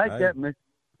 Captain.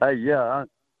 Hey, yeah,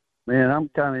 I'm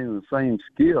kind of in the same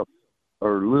skiff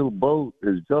or little boat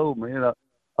as Joe, man.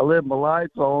 I left my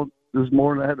lights on this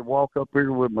morning. I had to walk up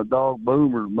here with my dog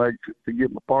Boomer to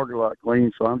get my parking lot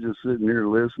clean, so I'm just sitting here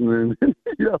listening.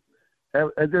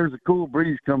 And there's a cool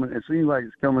breeze coming. It seems like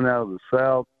it's coming out of the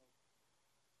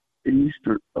southeast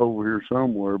or over here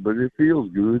somewhere, but it feels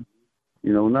good.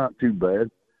 Not too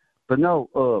bad. But no,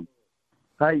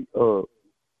 hey, what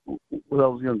I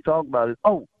was going to talk about is,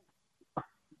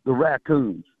 the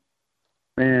raccoons.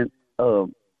 Man,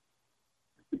 them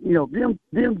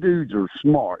dudes are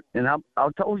smart. And I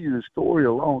told you this story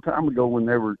a long time ago when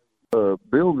they were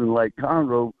building Lake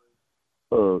Conroe.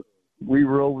 We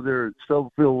were over there at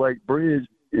Stubblefield Lake Bridge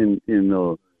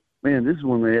man, this is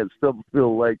when they had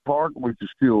Stubblefield Lake Park, which is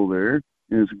still there,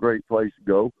 and it's a great place to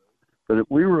go. But if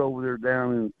we were over there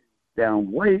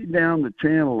way down the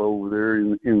channel over there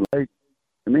in the lake,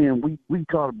 and man, we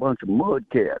caught a bunch of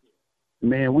mudcats.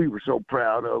 Man, we were so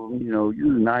proud of them. It was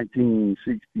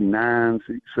 1969,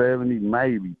 70,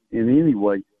 maybe. And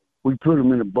anyway, we put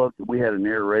them in a bucket. We had an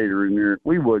aerator in there.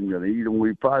 We wasn't going to eat them.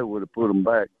 We probably would have put them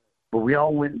back. But we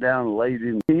all went down and laid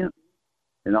in the tent,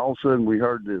 and all of a sudden we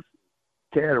heard this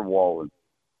caterwauling.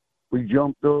 We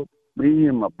jumped up, me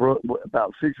and my brother,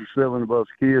 about 6 or 7 of us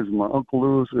kids, and my Uncle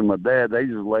Lewis and my dad, they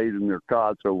just laid in their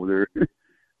cots over there.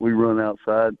 We run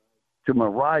outside. To my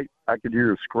right, I could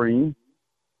hear a scream,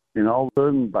 and all of a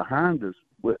sudden behind us,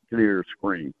 we could hear a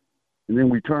scream. And then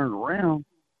we turned around,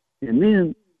 and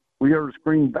then we heard a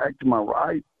scream back to my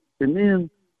right, and then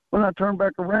when I turned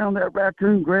back around, that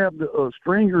raccoon grabbed the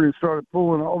stringer and started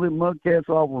pulling all them mudcats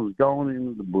off and was gone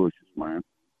into the bushes, man.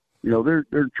 They're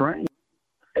trained.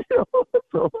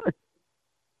 So,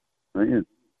 man,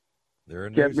 they're a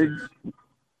nuisance.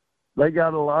 They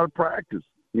got a lot of practice,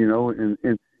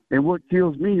 and what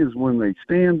kills me is when they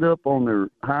stand up on their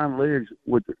hind legs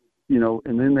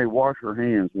and then they wash their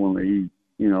hands when they eat.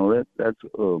 That's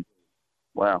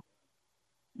wow.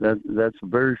 That's a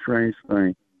very strange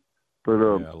thing. But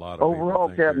a lot of overall,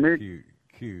 Captain Mick,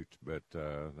 cute, but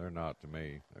they're not to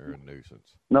me. They're a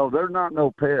nuisance. No, they're not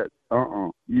no pet.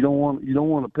 You don't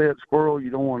want a pet squirrel. You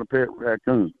don't want a pet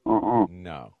raccoon.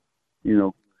 No.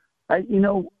 And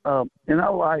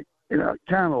I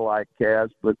kind of like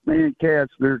cats, but man,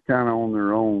 cats, they're kind of on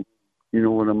their own. You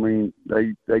know what I mean?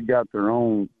 They got their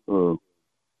own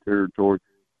territory.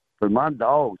 But my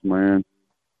dogs, man,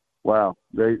 wow,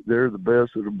 they're the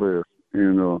best of the best.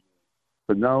 And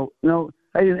but no,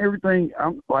 hey, and everything.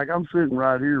 I'm sitting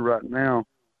right here right now,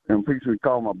 and I'm fixing to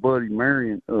call my buddy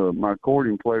Marion, my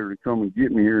accordion player, to come and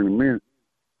get me here in a minute.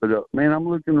 But man, I'm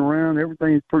looking around.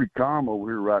 Everything's pretty calm over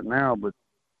here right now. But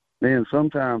man,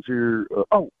 sometimes here.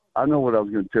 I know what I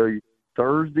was going to tell you.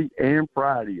 Thursday and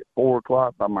Friday at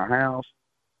 4:00 by my house.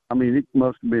 I mean, it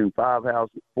must have been 4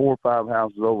 or 5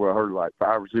 houses over. I heard like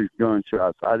 5 or 6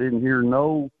 gunshots. I didn't hear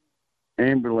no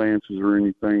ambulances or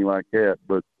anything like that.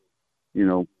 But,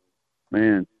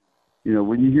 man,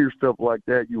 when you hear stuff like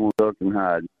that, you want to duck and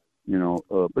hide,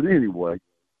 But anyway,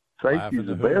 safety is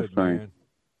the best thing. Man.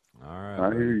 All right.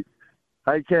 I hear you.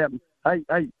 Hey, Captain. Hey,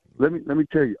 let me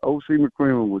tell you, O.C.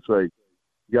 McCrimmon would say,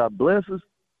 God bless us.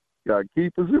 God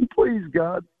keep us, and please,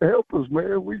 God, help us,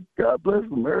 man. God bless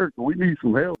America. We need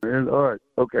some help, man. All right.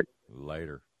 Okay.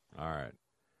 Later. All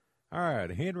right.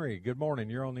 Henry, good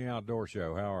morning. You're on the Outdoor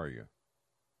Show. How are you?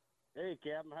 Hey,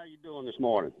 Captain. How you doing this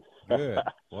morning? Good.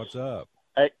 What's up?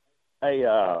 I'm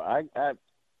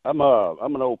an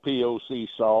old POC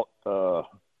salt. Old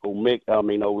Lynn's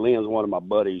one of my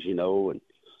buddies, and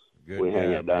good we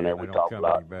hang out down there. We talk a lot. They don't come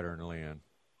any better than Lynn.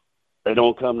 They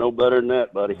don't come no better than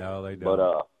that, buddy. No, they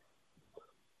don't.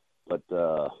 But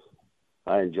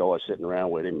I enjoy sitting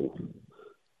around with him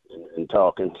and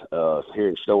talking,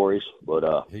 hearing stories.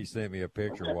 But he sent me a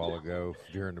picture a while ago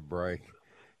during the break.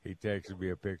 He texted me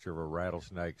a picture of a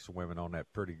rattlesnake swimming on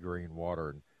that pretty green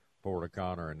water in Port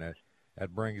O'Connor, and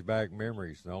that brings back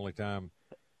memories. The only time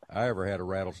I ever had a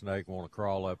rattlesnake want to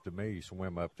crawl up to me,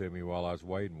 swim up to me while I was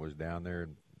wading, was down there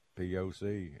in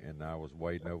POC, and I was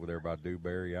wading over there by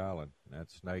Dewberry Island.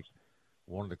 That snake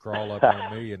wanted to crawl up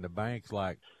on me, and the bank's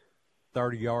like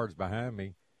 30 yards behind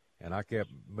me, and I kept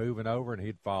moving over, and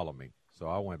he'd follow me. So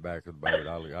I went back to the boat.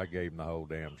 I gave him the whole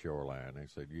damn shoreline. They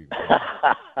said, "You."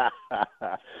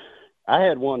 I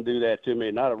had one do that to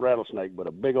me, not a rattlesnake, but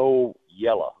a big old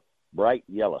bright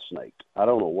yellow snake. I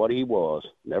don't know what he was.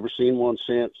 Never seen one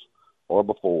since or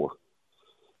before.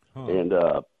 Huh. And,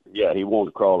 he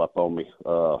wanted to crawl up on me.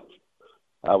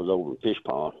 I was over in Fish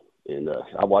Pond, and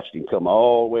I watched him come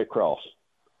all the way across.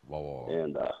 Whoa.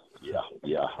 And, I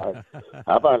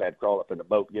finally had to crawl up in the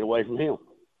boat and get away from him.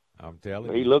 I'm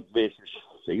telling you. He looked vicious.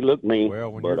 He looked mean.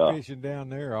 Well, when you're fishing down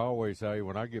there, I always say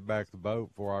when I get back to the boat,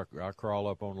 before I crawl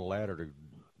up on the ladder to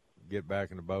get back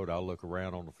in the boat, I'll look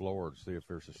around on the floor to see if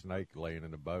there's a snake laying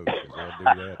in the boat, because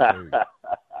they'll do that too.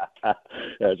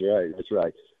 That's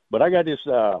right. But I got this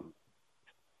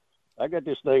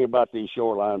thing about these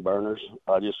shoreline burners.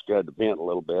 I just got to vent a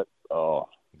little bit. Go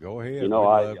ahead. We'd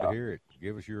love to hear it.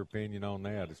 Give us your opinion on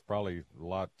that. It's probably a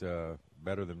lot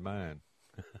better than mine.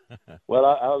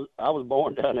 Well, I was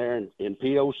born down there in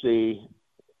POC,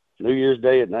 New Year's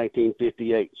Day of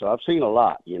 1958. So I've seen a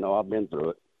lot. I've been through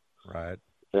it. Right.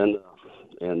 And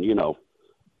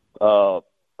I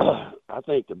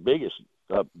think the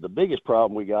biggest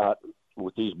problem we got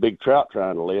with these big trout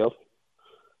trying to live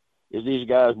is these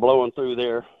guys blowing through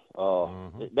there.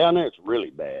 Down there, it's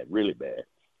really bad.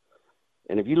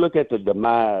 And if you look at the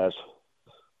demise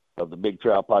of the big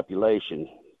trout population,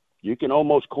 you can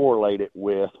almost correlate it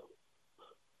with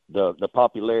the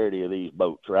popularity of these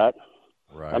boats, right?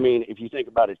 Right. I mean, if you think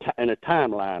about it in a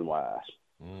timeline wise.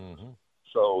 Mm-hmm.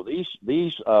 So these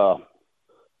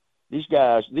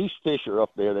guys, these fish are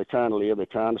up there. They're trying to live. They're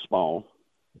trying to spawn.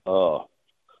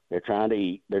 They're trying to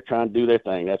eat. They're trying to do their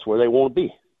thing. That's where they want to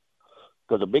be.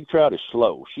 Because a big trout is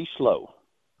slow. She's slow.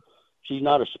 She's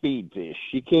not a speed fish.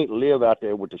 She can't live out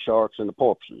there with the sharks and the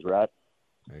porpoises, right?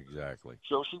 Exactly.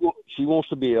 So she wants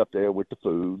to be up there with the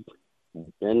food,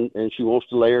 and she wants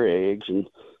to lay her eggs. And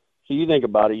so you think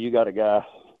about it, you got a guy,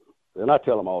 and I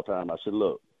tell them all the time, I said,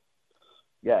 look,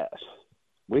 guys,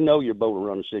 we know your boat will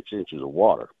run 6 inches of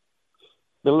water.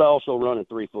 They'll also run in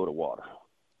 3 foot of water.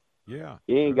 Yeah.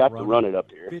 You ain't got to run it up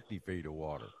there. 50 feet of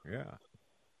water, yeah.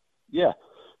 Yeah.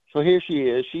 So here she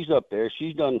is. She's up there.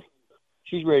 She's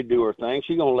ready to do her thing.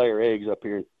 She's going to lay her eggs up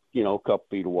here in, a couple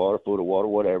feet of water, foot of water,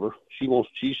 whatever.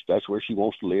 That's where she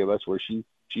wants to live. That's where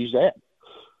she's at.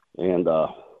 And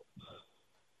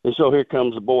so here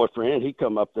comes the boyfriend. He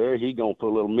come up there. He going to put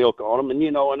a little milk on him.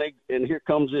 And here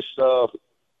comes this,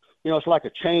 it's like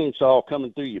a chainsaw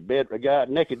coming through your bed. A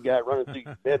naked guy running through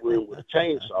your bedroom with a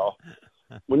chainsaw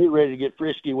when you're ready to get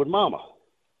frisky with mama.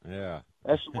 Yeah.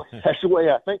 That's the way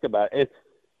I think about it.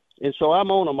 And so I'm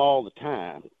on them all the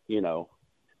time,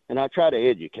 and I try to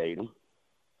educate them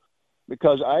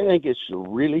because I think it's a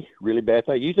really, really bad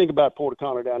thing. You think about Port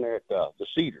O'Connor down there at the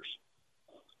Cedars,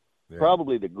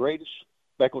 probably the greatest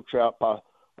speckled trout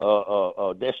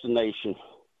destination,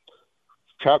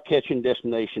 trout catching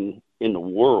destination in the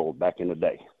world back in the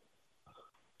day.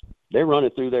 They're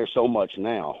running through there so much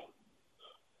now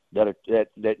that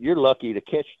you're lucky to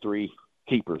catch 3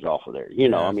 keepers off of there. You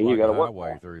got to work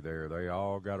way through there. They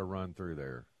all got to run through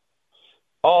there.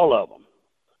 All of them.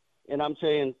 And I'm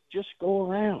saying, just go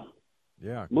around.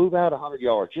 Yeah. Move out 100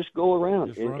 yards. Just go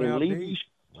around and leave deep.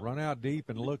 Run out deep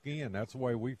and look in. That's the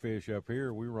way we fish up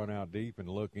here. We run out deep and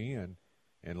look in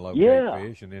and locate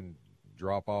fish, and then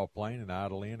drop off plane and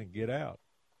idle in and get out.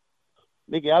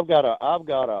 Mickey, I've got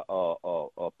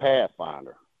a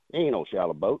Pathfinder. It ain't no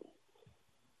shallow boat.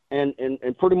 And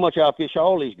pretty much I fish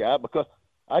all these guys because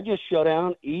I just shut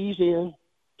down, ease in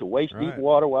to waist deep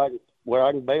water where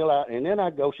I can bail out, and then I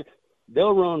go.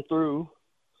 They'll run through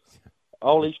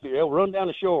all these. They'll run down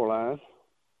the shoreline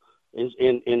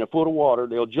in a foot of water.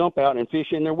 They'll jump out and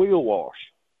fish in their wheel wash.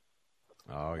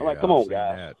 Oh yeah, I'm like, come on,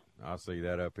 guys. That. I see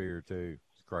that up here too.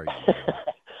 It's crazy.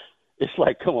 It's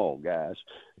like, come on, guys.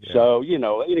 Yeah. So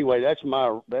anyway, that's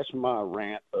my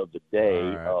rant of the day.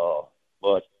 Right.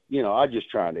 But I'm just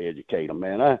trying to educate them,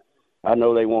 man. I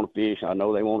know they want to fish. I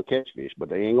know they want to catch fish, but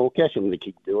they ain't going to catch them if they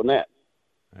keep doing that.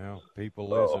 Well, people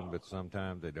listen, but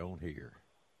sometimes they don't hear.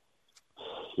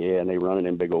 Yeah, and they running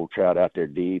them big old trout out there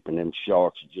deep, and them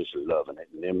sharks are just loving it,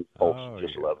 and them folks are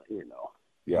just loving it,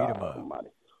 Yeah, eat 'em up. Almighty.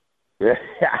 Yeah,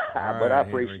 right, but I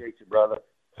appreciate Henry. you, brother.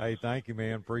 Hey, thank you,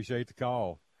 man. Appreciate the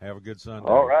call. Have a good Sunday.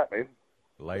 All right, man.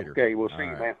 Later. Okay, we'll see All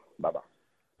you, right. man. Bye-bye.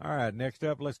 All right, next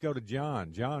up, let's go to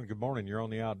John. John, good morning. You're on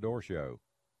the Outdoor Show.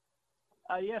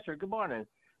 Yes, sir. Good morning.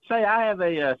 Say, I have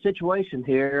a situation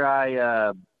here.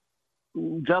 I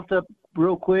jumped up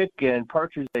real quick and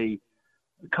purchased a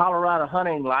Colorado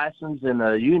hunting license and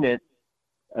a unit,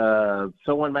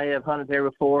 Someone may have hunted there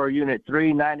before, Unit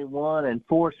 391 and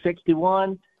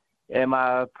 461. And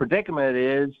my predicament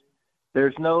is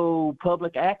there's no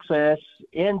public access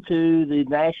into the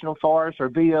National Forest or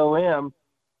BOM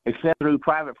except through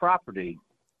private property.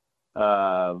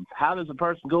 How does a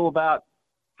person go about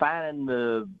finding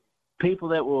the people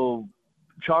that will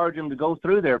charge them to go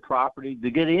through their property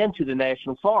to get into the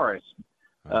National Forest?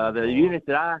 The unit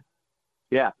that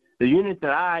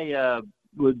I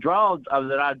withdrawed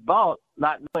that I bought,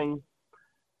 not knowing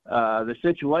the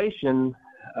situation,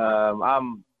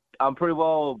 I'm pretty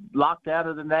well locked out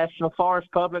of the National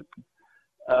Forest public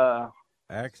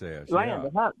access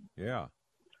land. Yeah.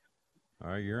 All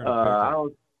right, you're in a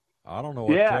pickle. I don't know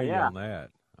what to tell you on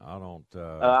that. I don't.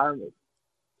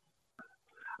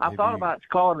 I thought about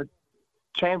calling the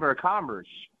Chamber of Commerce.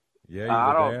 Yeah,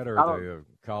 either that or the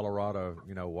Colorado,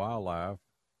 Wildlife,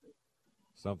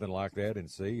 something like that, and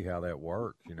see how that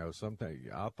works. Something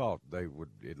I thought they would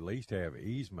at least have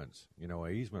easements. An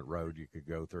easement road you could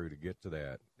go through to get to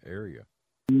that area.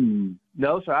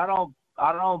 No, sir. I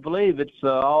don't believe it's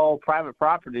all private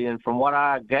property, and from what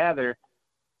I gather,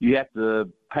 you have to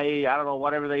pay. I don't know,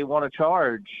 whatever they want to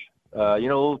charge.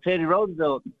 Teddy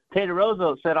Roosevelt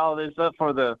set all this up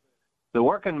for the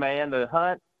working man to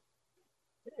hunt,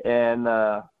 and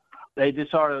they just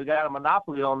sort of got a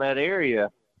monopoly on that area.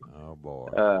 Oh boy.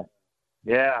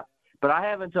 Yeah, but I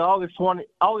have until August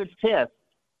 10th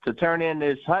to turn in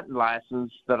this hunting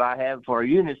license that I have for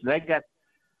units. And they got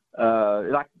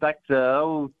like the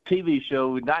old TV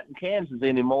show, not in Kansas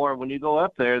anymore. When you go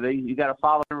up there, you got to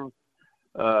follow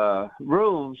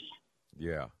rules.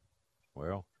 Yeah.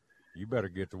 Well, you better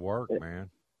get to work, man.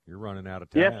 You're running out of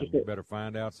time. Yes, you better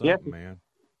find out something, man.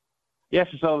 Yes,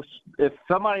 so if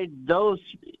somebody knows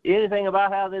anything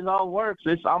about how this all works,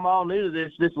 I'm all new to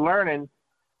this learning.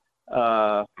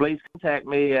 Please contact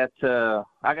me at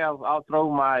I'll throw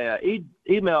my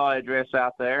email address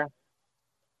out there.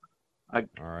 All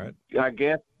right. I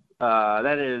guess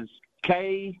that is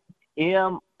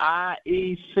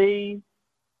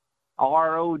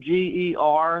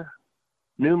KMIECROGER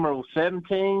numeral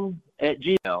 17 at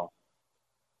Gmail.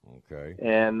 Okay.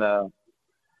 And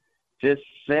just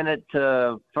send it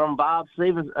from Bob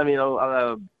Stevens.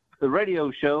 The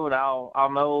radio show, and I'll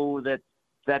know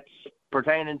that's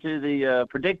pertaining to the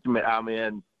predicament I'm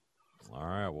in. All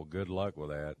right. Well, good luck with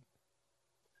that.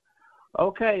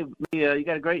 Okay. You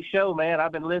got a great show, man.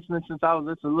 I've been listening since I was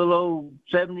just a little old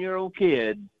 7-year-old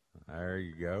kid. There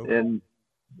you go. And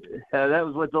that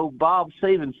was with old Bob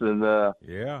Stevenson.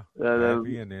 Yeah.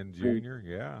 Happy and then Junior.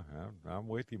 Yeah. I'm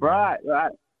with you, man.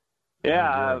 Right.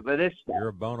 Yeah, but you're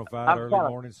a bona fide early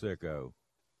morning sicko.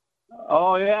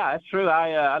 Oh yeah, that's true.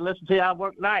 I listened to you. I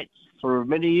worked nights for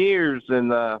many years,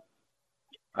 and I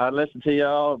listened to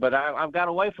y'all. But I've got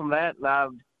away from that, and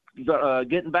I'm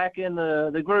getting back in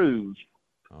the groove.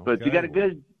 Okay, but you got a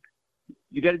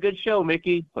good show,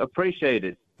 Mickey. Appreciate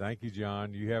it. Thank you,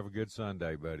 John. You have a good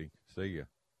Sunday, buddy. See you.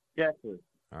 Yes, sir.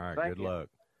 All right. Thank good you. luck.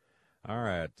 All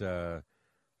right.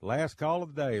 Last call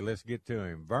of the day. Let's get to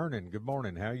him. Vernon, good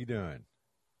morning. How you doing?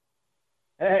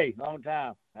 Hey, long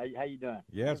time. How you doing?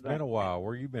 Yeah, it's been a while.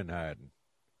 Where you been hiding?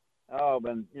 Oh,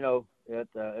 ever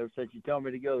since you told me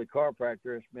to go to the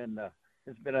chiropractor, it's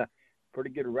been a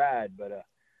pretty good ride, but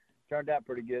turned out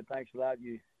pretty good. Thanks a lot.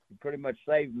 You pretty much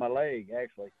saved my leg,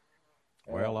 actually.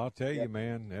 Well, I'll tell you,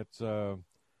 man, it's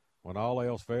when all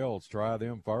else fails, try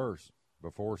them first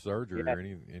before surgery or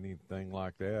anything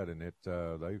like that. And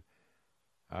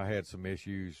I had some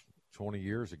issues 20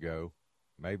 years ago,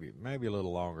 maybe a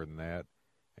little longer than that,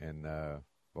 and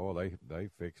boy, they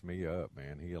fixed me up,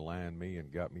 man. He aligned me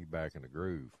and got me back in the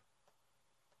groove.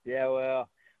 Yeah, well,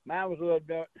 mine was a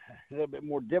little bit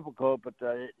more difficult, but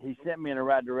he sent me in the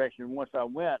right direction. Once I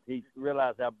went, he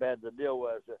realized how bad the deal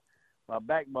was. My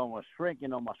backbone was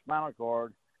shrinking on my spinal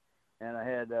cord, and I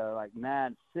had like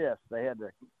 9 cysts. They had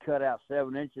to cut out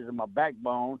 7 inches of my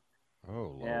backbone.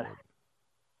 Oh, Lord.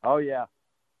 Oh, yeah.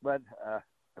 But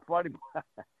the funny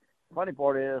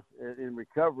part is, in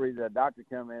recovery, the doctor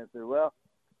came in and said, "Well,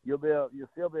 you'll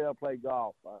still be able to play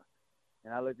golf."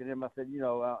 And I looked at him. I said, "Here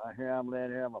I'm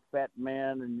laying here. I'm a fat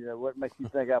man, and what makes you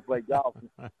think I play golf?"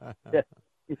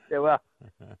 He said, "Well,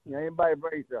 anybody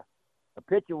brings a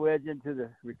pitcher wedge into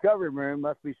the recovery room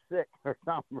must be sick or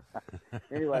something."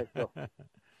 Anyway, so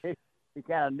he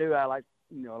kind of knew I like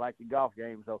the golf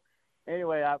game. So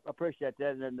anyway, I appreciate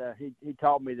that. And then he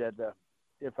taught me that the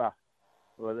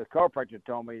chiropractor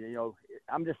told me,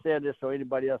 I'm just saying this so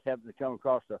anybody else happens to come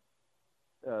across the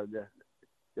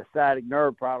sciatic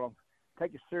nerve problem,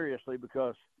 take it seriously,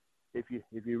 because if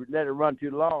you let it run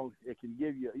too long, it can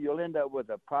give you'll end up with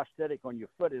a prosthetic on your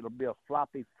foot. It'll be a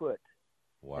floppy foot.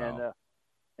 Wow.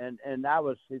 And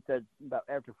he said about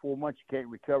after 4 months you can't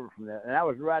recover from that. And I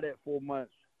was right at 4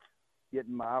 months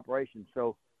getting my operation.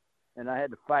 So, and I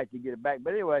had to fight to get it back.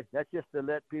 But anyway, that's just to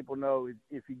let people know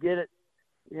if you get it,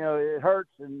 it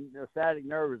hurts, and the sciatic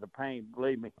nerve is a pain.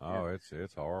 Believe me. Oh,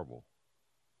 it's horrible.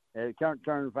 And it turned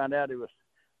to find out it was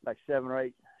like 7 or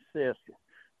 8 cysts.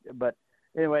 But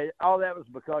anyway, all that was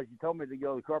because you told me to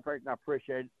go to the chiropractor, and I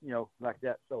appreciate it, like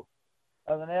that. So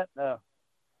other than that,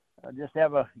 just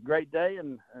have a great day,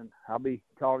 and I'll be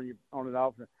calling you on and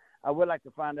off. I would like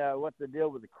to find out what the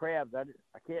deal with the crabs. I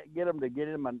can't get them to get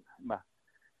in my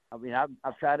I mean,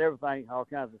 I've tried everything, all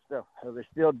kinds of stuff. Are they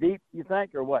still deep, you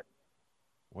think, or what?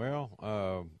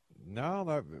 Well,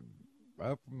 no,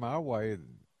 up my way,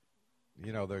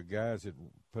 the guys that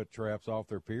put traps off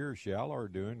their piers shallow are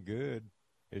doing good.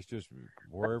 It's just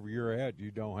wherever you're at,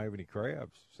 you don't have any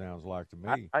crabs, sounds like to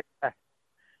me.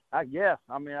 I guess.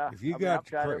 I mean, if you've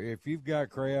got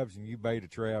crabs and you bait a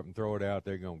trap and throw it out,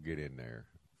 they're gonna get in there.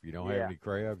 If you don't have any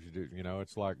crabs,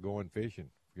 it's like going fishing.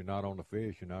 If you're not on the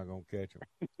fish, you're not gonna catch them.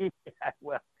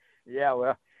 Well,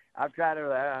 I've tried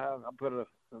to. I put a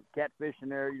catfish in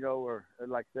there, or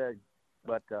like I said.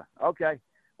 But okay.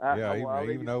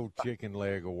 Even though chicken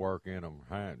leg will work in them,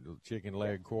 chicken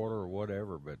leg quarter or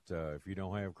whatever. But if you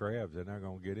don't have crabs, they're not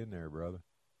gonna get in there, brother.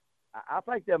 I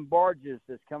think them barges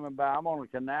that's coming by. I'm on a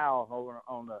canal over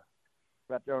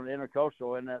right there on the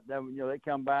intercoastal, and they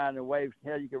come by and the waves.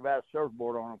 Hell, you can ride a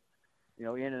surfboard on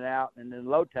them, in and out. And then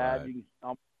low tide, you can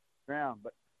almost drown.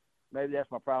 But maybe that's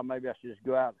my problem. Maybe I should just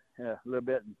go out a little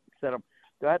bit and set them.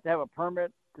 Do I have to have a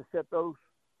permit to set those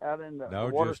out in the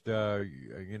water? No, just a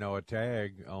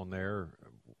tag on there,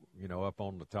 up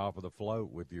on the top of the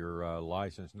float with your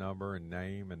license number and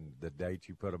name and the date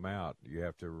you put them out. You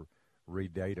have to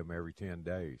redate them every 10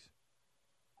 days.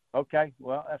 Okay,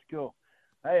 well, that's cool.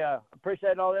 Hey,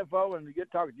 appreciate all the info, and good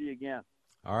talking to you again.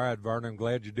 All right, Vernon, I'm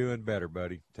glad you're doing better,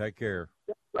 buddy. Take care.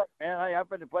 Man, hey, I've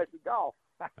been to play some golf.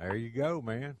 There you go,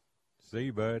 man. See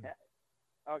you, bud.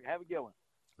 Okay, have a good one.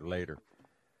 Later.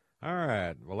 All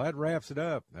right, well, that wraps it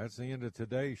up. That's the end of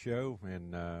today's show,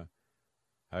 and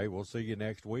hey, we'll see you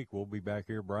next week. We'll be back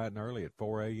here bright and early at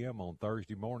 4 a.m. on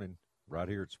Thursday morning, right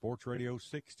here at Sports Radio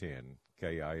 610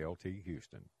 KILT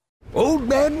Houston. Old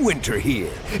Man Winter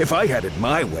here. If I had it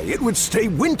my way, it would stay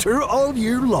winter all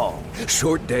year long.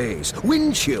 Short days,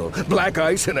 wind chill, black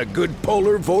ice, and a good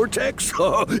polar vortex.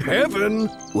 Oh, heaven!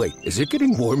 Wait, is it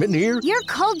getting warm in here? Your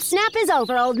cold snap is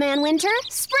over, Old Man Winter.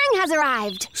 Spring has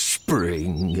arrived.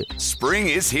 Spring. Spring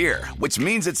is here, which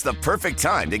means it's the perfect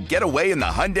time to get away in the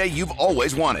Hyundai you've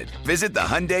always wanted. Visit the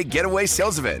Hyundai Getaway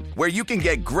Sales Event, where you can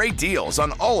get great deals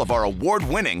on all of our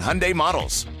award-winning Hyundai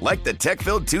models, like the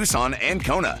tech-filled Tucson and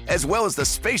Kona, as well as the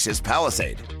spacious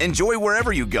Palisade. Enjoy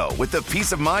wherever you go with the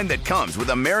peace of mind that comes with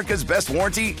America's best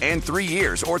warranty and 3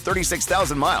 years or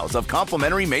 36,000 miles of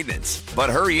complimentary maintenance. But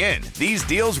hurry in, these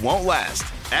deals won't last.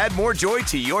 Add more joy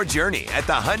to your journey at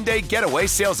the Hyundai Getaway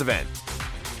Sales Event.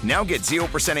 Now get 0%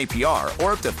 APR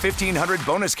or up to $1,500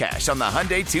 bonus cash on the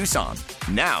Hyundai Tucson.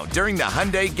 Now, during the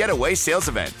Hyundai Getaway Sales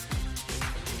Event.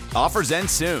 Offers end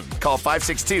soon. Call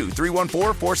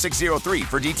 562-314-4603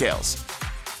 for details.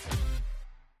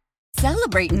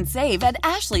 Celebrate and save at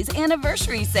Ashley's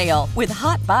Anniversary Sale. With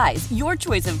Hot Buys, your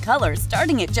choice of colors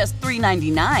starting at just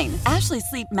 $3.99. Ashley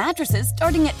Sleep mattresses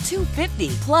starting at $2.50.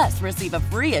 Plus, receive a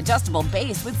free adjustable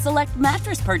base with select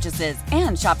mattress purchases.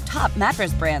 And shop top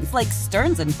mattress brands like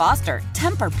Stearns & Foster,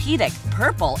 Tempur-Pedic,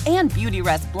 Purple, and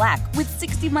Beautyrest Black with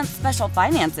 60-month special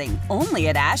financing. Only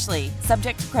at Ashley.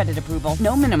 Subject to credit approval.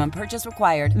 No minimum purchase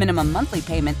required. Minimum monthly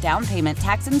payment, down payment,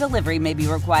 tax, and delivery may be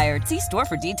required. See store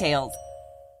for details.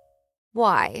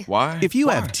 Why? If you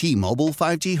have T-Mobile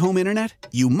 5G home internet,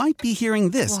 you might be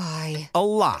hearing this a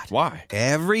lot. Why?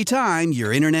 Every time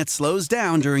your internet slows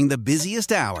down during the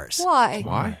busiest hours.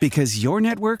 Why? Because your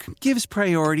network gives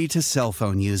priority to cell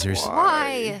phone users.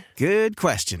 Why? Good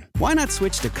question. Why not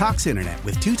switch to Cox Internet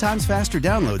with 2 times faster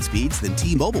download speeds than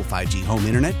T-Mobile 5G home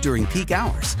internet during peak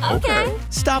hours? Okay.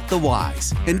 Stop the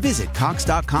whys and visit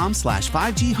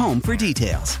Cox.com/5G home for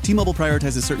details. T-Mobile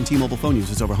prioritizes certain T-Mobile phone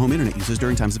users over home internet users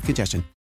during times of congestion.